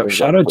crazy. Yo,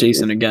 shout out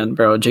Jason again,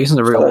 bro. Jason's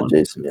a real one.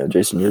 Jason,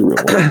 you're a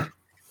real one.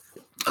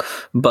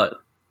 But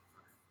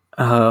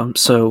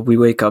so we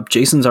wake up.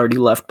 Jason's already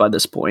left by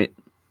this point.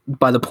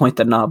 By the point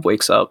that Nob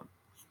wakes up,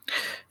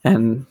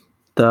 and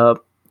the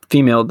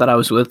female that I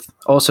was with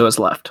also has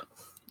left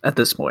at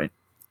this point.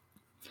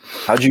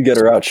 How'd you get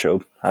her out,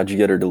 Shob? How'd you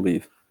get her to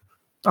leave?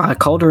 I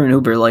called her an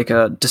Uber like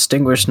a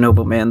distinguished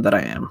nobleman that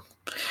I am.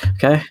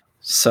 Okay,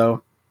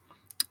 so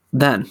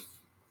then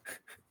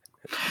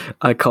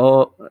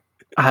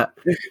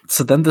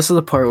so then this is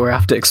the part where I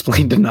have to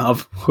explain to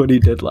Nav what he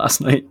did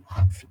last night.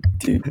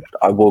 Dude,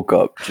 I woke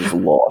up just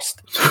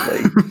lost,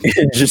 like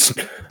just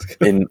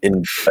in a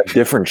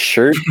different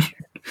shirt,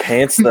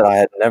 pants that I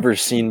had never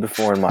seen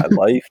before in my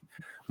life.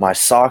 My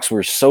socks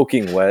were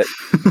soaking wet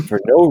for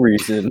no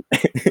reason.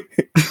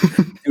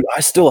 Dude,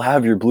 I still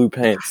have your blue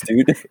pants,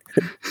 dude.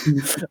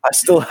 I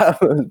still have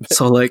them.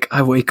 So like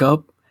I wake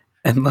up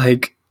and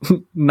like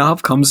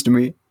Nav comes to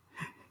me.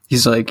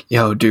 He's like,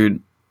 "Yo,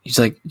 dude." He's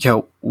like,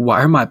 "Yo,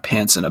 why are my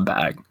pants in a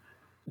bag?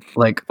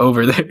 Like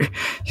over there."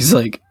 He's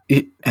like,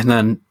 and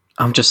then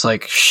I'm just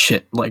like,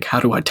 "Shit, like how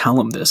do I tell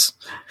him this?"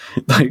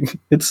 Like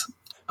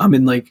I'm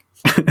in like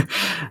how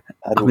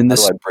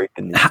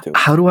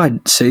do I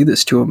say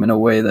this to him in a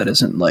way that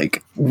isn't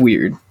like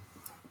weird?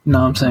 You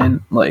know what I'm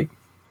saying? Like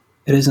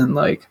it isn't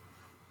like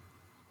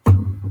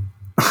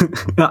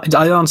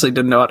I honestly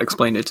didn't know how to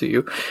explain it to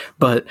you,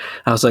 but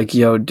I was like,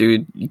 "Yo,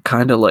 dude, you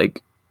kind of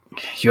like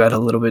you had a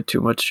little bit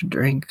too much to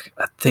drink.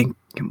 I think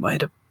you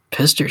might have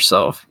pissed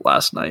yourself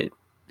last night."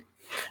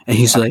 And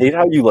he's like, I hate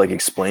how you like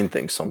explain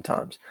things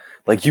sometimes.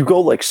 Like you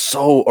go like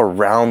so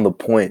around the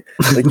point.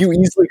 Like you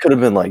easily could have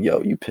been like,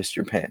 "Yo, you pissed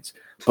your pants."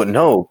 But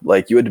no,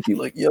 like you had to be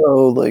like,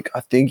 "Yo, like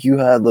I think you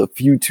had a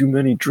few too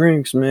many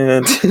drinks,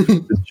 man.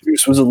 The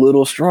juice was a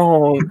little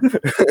strong."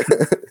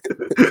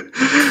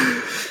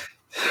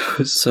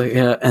 So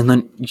yeah, and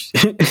then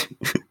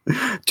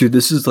dude,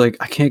 this is like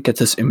I can't get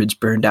this image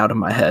burned out of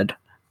my head.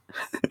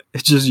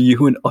 It's just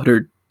you in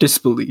utter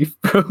disbelief,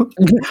 bro.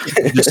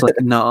 Just like,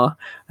 nah.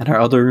 And our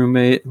other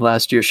roommate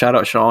last year, shout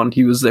out Sean,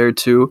 he was there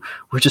too.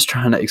 We're just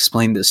trying to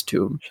explain this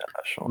to him. Shout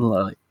out Sean.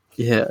 Like,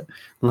 yeah,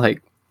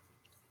 like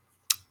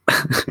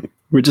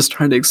we're just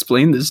trying to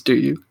explain this to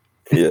you.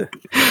 Yeah.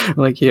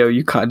 Like, yo,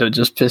 you kind of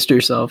just pissed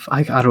yourself.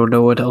 I don't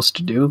know what else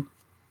to do.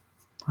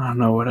 I don't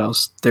know what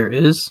else there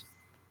is.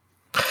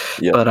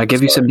 Yeah, but I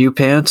give you some new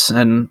pants,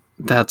 and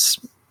that's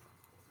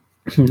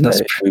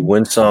hey, we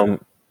win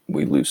some,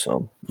 we lose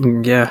some.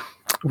 Yeah,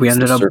 we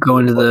ended up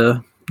going to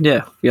the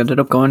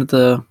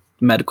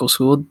medical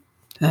school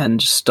and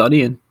just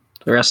studying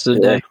the rest of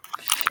the day.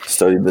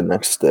 Studied the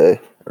next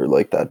day, or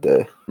like that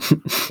day,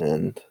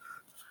 and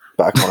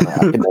back on an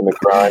academic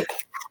grind,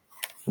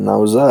 and that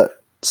was that.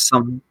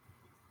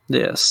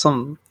 It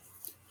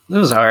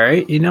was all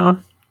right, you know.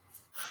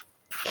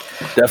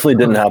 Definitely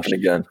didn't happen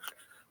again.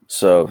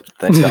 So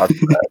thank God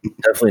for that.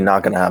 Definitely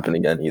not going to happen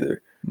again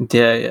either.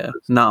 Yeah.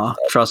 Nah,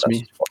 trust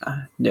me.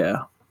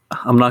 Yeah.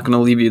 I'm not going to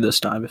leave you this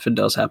time if it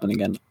does happen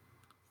again.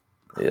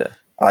 Yeah.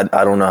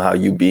 I don't know how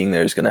you being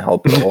there is going to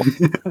help at all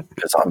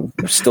because I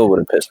still would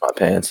have pissed my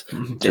pants.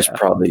 Just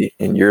probably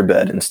in your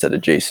bed instead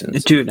of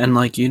Jason's. Dude, and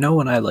like, you know,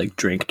 when I like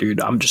drink, dude,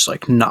 I'm just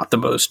like not the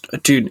most,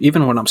 dude,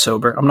 even when I'm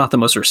sober, I'm not the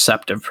most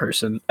receptive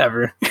person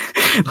ever.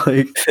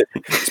 Like,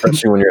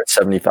 especially when you're at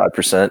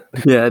 75%.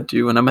 Yeah,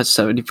 dude, when I'm at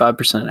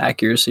 75%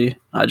 accuracy,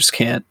 I just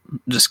can't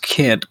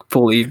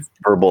fully.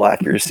 Verbal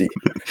accuracy.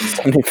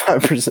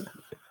 75%.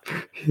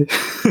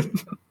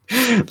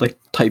 Like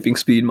typing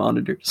speed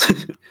monitors.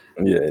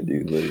 Yeah,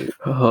 dude.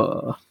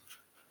 Literally.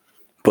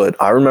 But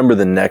I remember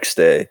the next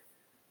day,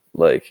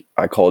 like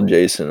I called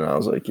Jason and I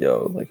was like,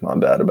 "Yo, like my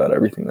bad about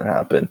everything that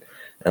happened."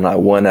 And I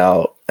went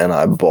out and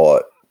I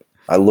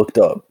looked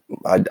up.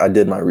 I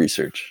did my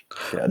research.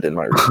 Yeah, I did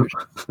my research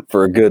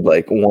for a good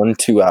like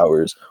 1-2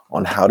 hours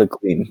on how to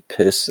clean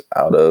piss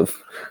out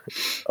of.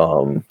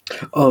 Oh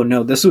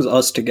no, this was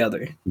us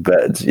together.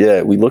 Beds.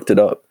 Yeah, we looked it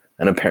up,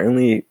 and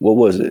apparently, what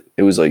was it?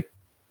 It was like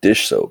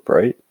dish soap,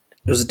 right?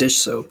 It was dish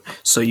soap.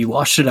 So you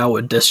washed it out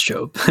with dish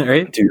soap,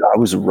 right? Dude, I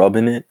was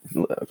rubbing it.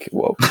 Okay,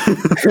 whoa.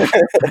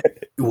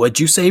 What'd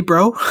you say,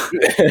 bro?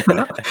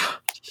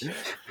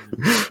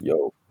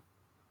 Yo.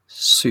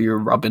 So you're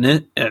rubbing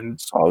it, and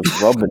so I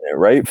was rubbing it,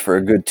 right, for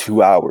a good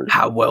 2 hours.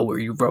 How well were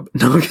you rubbing?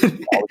 No,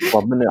 I was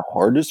rubbing it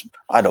hardest.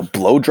 I had a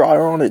blow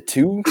dryer on it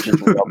too.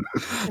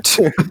 Just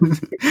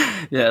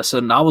yeah,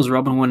 so I was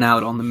rubbing one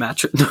out on the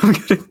mattress. No, I'm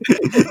kidding.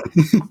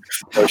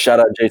 Oh,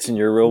 shout out Jason,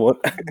 you're a real one.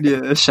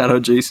 Yeah, shout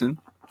out Jason.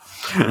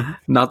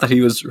 Not that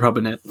he was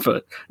rubbing it,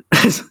 but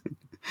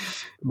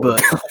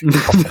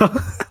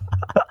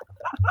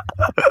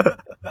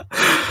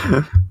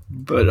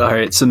but all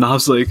right. So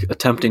Nav's like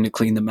attempting to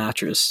clean the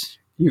mattress.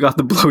 You got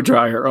the blow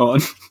dryer on.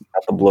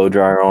 Got the blow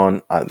dryer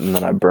on, and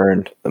then I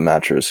burned the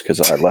mattress because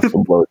I left the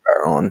blow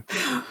dryer on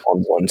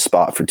one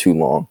spot for too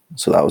long.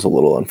 So that was a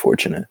little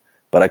unfortunate.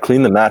 But I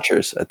cleaned the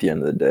mattress at the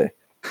end of the day.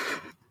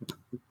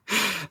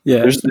 Yeah,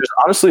 there's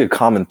honestly a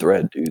common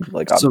thread, dude.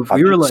 Like, so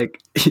we were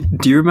like,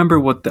 do you remember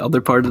what the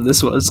other part of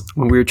this was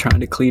when we were trying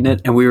to clean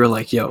it, and we were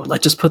like, "Yo,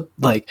 let's just put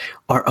like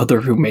our other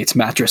roommate's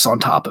mattress on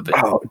top of it."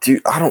 Oh,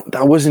 dude,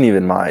 that wasn't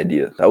even my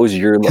idea. That was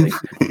your like,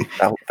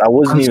 that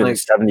wasn't even like,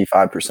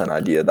 75%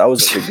 idea. That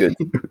was like a good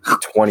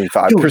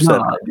 25%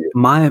 idea.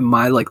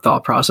 My like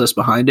thought process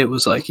behind it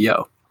was like,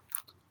 "Yo,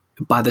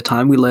 by the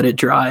time we let it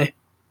dry,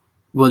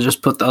 we'll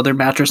just put the other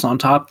mattress on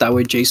top. That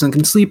way, Jason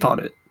can sleep on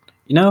it."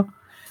 You know.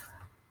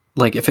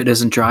 Like, if it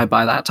isn't dry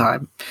by that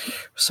time.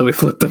 So we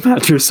flip the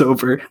mattress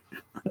over.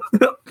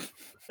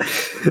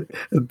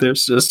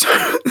 There's just...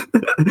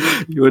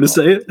 You want to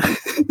say it?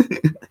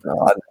 No,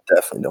 I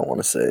definitely don't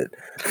want to say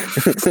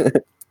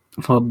it.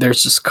 Well,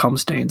 there's just cum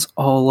stains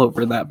all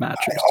over that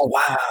mattress. Oh,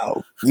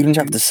 wow. You didn't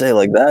have to say it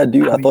like that,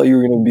 dude. I thought you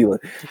were going to be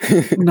like...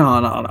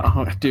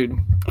 No. Dude,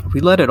 we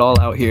let it all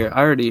out here.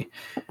 I already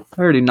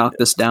knocked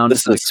this down.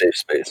 This is a safe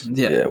space.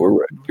 Yeah, we're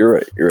right.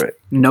 You're right.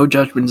 No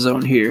judgment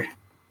zone here.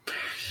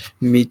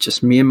 Me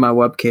and my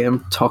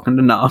webcam talking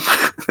to Nam.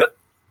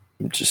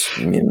 Just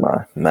me and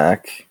my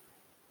Mac,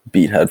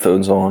 Beat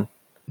headphones on.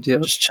 Yeah,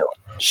 just chilling,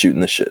 shooting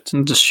the shits.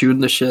 I'm just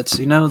shooting the shits.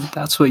 You know,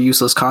 that's what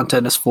useless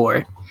content is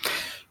for.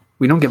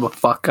 We don't give a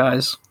fuck,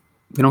 guys.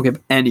 We don't give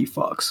any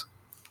fucks.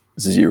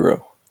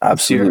 Zero.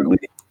 Absolutely.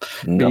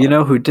 Zero. But you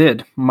know who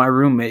did? My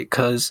roommate,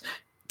 because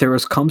there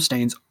was cum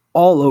stains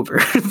all over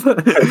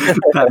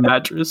that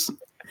mattress.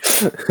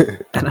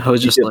 And I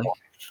was just like...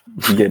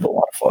 He gave a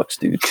lot of fucks,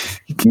 dude.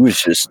 He was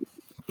just...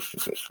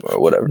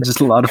 whatever. Just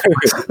a lot of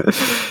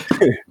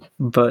fucks.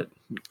 But,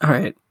 all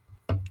right.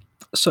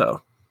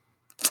 So,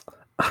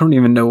 I don't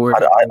even know where...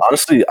 I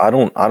honestly, I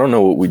don't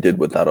know what we did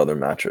with that other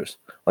mattress.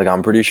 Like,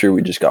 I'm pretty sure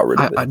we just got rid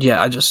of it.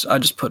 I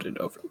just put it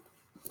over.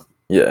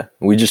 Yeah,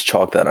 we just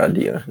chalked that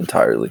idea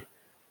entirely.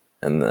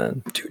 And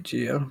then... Dude,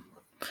 yeah.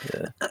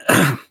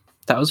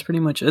 That was pretty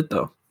much it,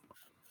 though.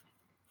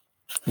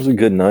 It was a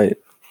good night.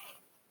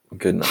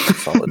 Good night.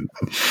 Solid.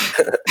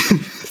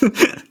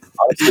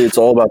 Honestly, it's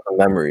all about the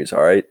memories,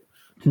 all right?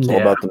 It's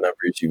all about the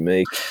memories you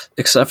make.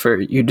 Except for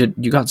you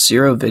got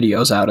 0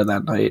 videos out of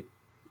that night.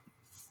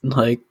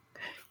 Like,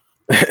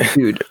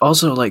 dude,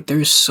 also, like,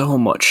 there's so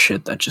much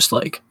shit that just,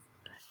 like,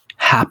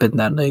 happened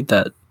that night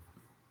that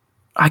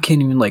I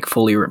can't even, like,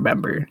 fully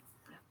remember.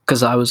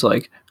 Because I was,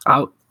 like,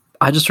 I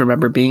just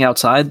remember being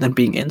outside, then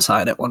being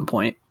inside at one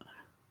point.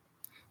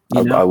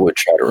 I would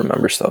try to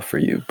remember stuff for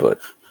you, but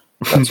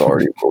that's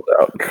already rolled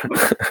out.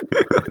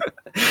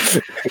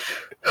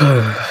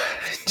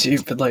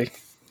 Dude, but,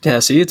 like, yeah,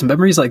 see, it's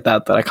memories like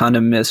that I kind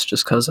of miss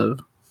just because of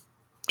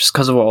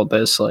all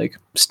this, like,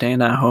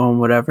 staying at home,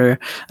 whatever.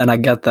 And I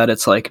get that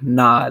it's, like,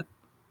 not...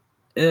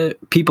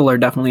 people are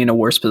definitely in a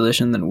worse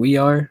position than we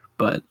are,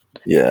 but...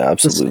 Yeah,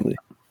 absolutely.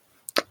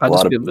 A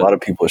lot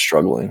of people are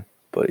struggling,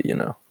 but, you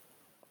know.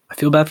 I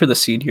feel bad for the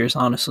seniors,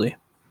 honestly.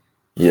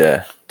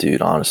 Yeah,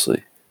 dude,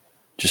 honestly.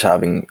 Just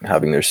having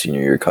their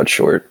senior year cut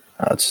short,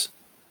 it's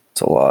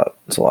a lot.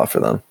 It's a lot for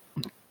them.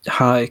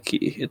 High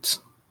key. It's...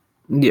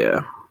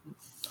 Yeah.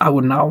 I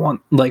would not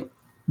want... Like,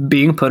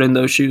 being put in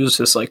those shoes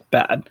is, like,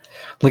 bad.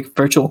 Like,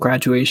 virtual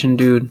graduation,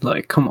 dude.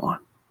 Like, come on.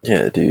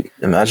 Yeah, dude.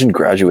 Imagine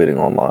graduating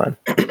online.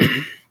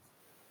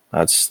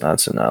 That's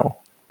an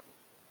L.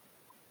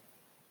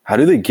 How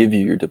do they give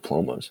you your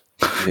diplomas?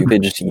 You think they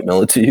just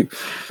email it to you?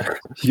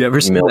 You ever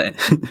seen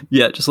that?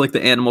 Yeah, just like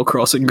the Animal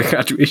Crossing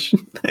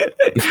graduation.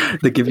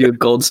 They give you a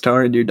gold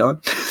star and you're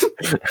done.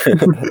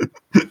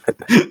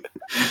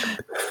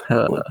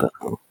 What the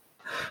hell?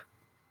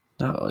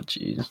 Oh,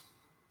 jeez.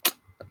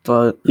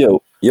 But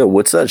yo,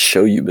 what's that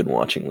show you've been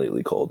watching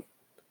lately called?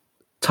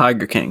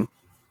 Tiger King.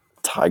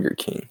 Tiger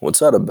King. What's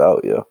that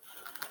about, yo?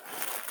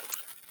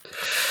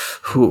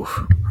 Whew.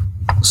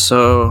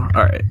 So,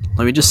 all right,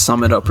 let me just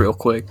sum it up real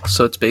quick.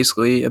 So it's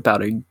basically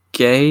about a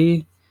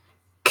gay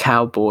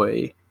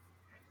cowboy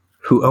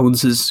who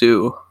owns a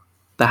zoo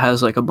that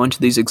has, like, a bunch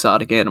of these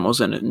exotic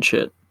animals in it and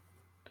shit.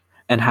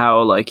 And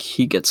how, like,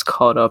 he gets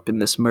caught up in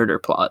this murder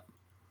plot.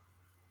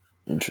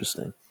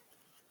 Interesting.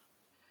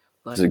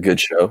 Like, is it a good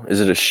show? Is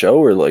it a show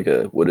or like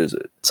what is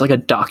it? It's like a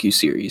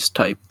docu-series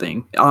type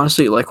thing.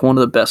 Honestly, like one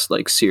of the best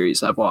like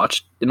series I've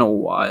watched in a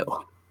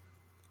while.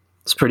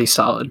 It's pretty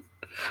solid.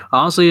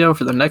 Honestly,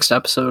 for the next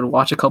episode,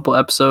 watch a couple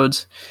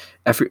episodes.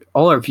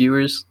 All our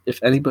viewers,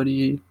 if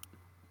anybody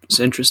is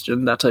interested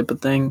in that type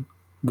of thing,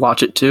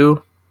 watch it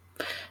too.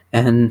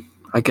 And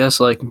I guess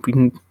like we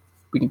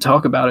can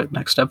talk about it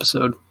next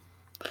episode.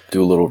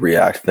 Do a little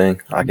react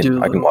thing. I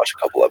can watch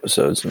a couple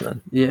episodes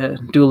and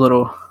then do a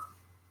little.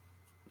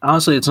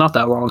 Honestly, it's not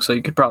that long, so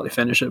you could probably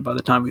finish it by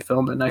the time we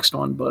film the next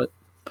one. But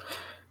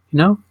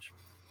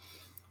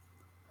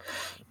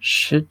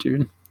shit,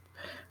 dude.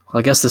 Well,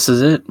 I guess this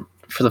is it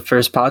for the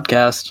first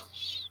podcast.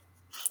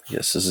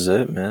 Yes, this is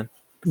it, man.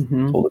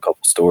 Mm-hmm. Told a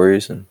couple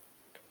stories and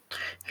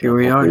here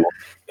we are.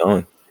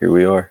 Here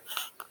we are.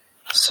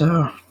 So,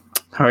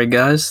 all right,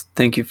 guys.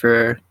 Thank you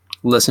for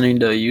listening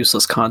to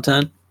useless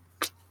content.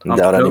 I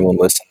doubt anyone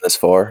listened this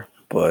far,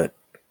 but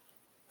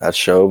that's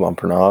Shob. I'm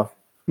Pranav.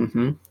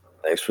 Mm-hmm.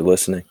 Thanks for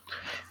listening.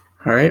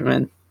 All right,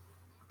 man.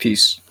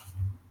 Peace.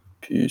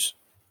 Peace.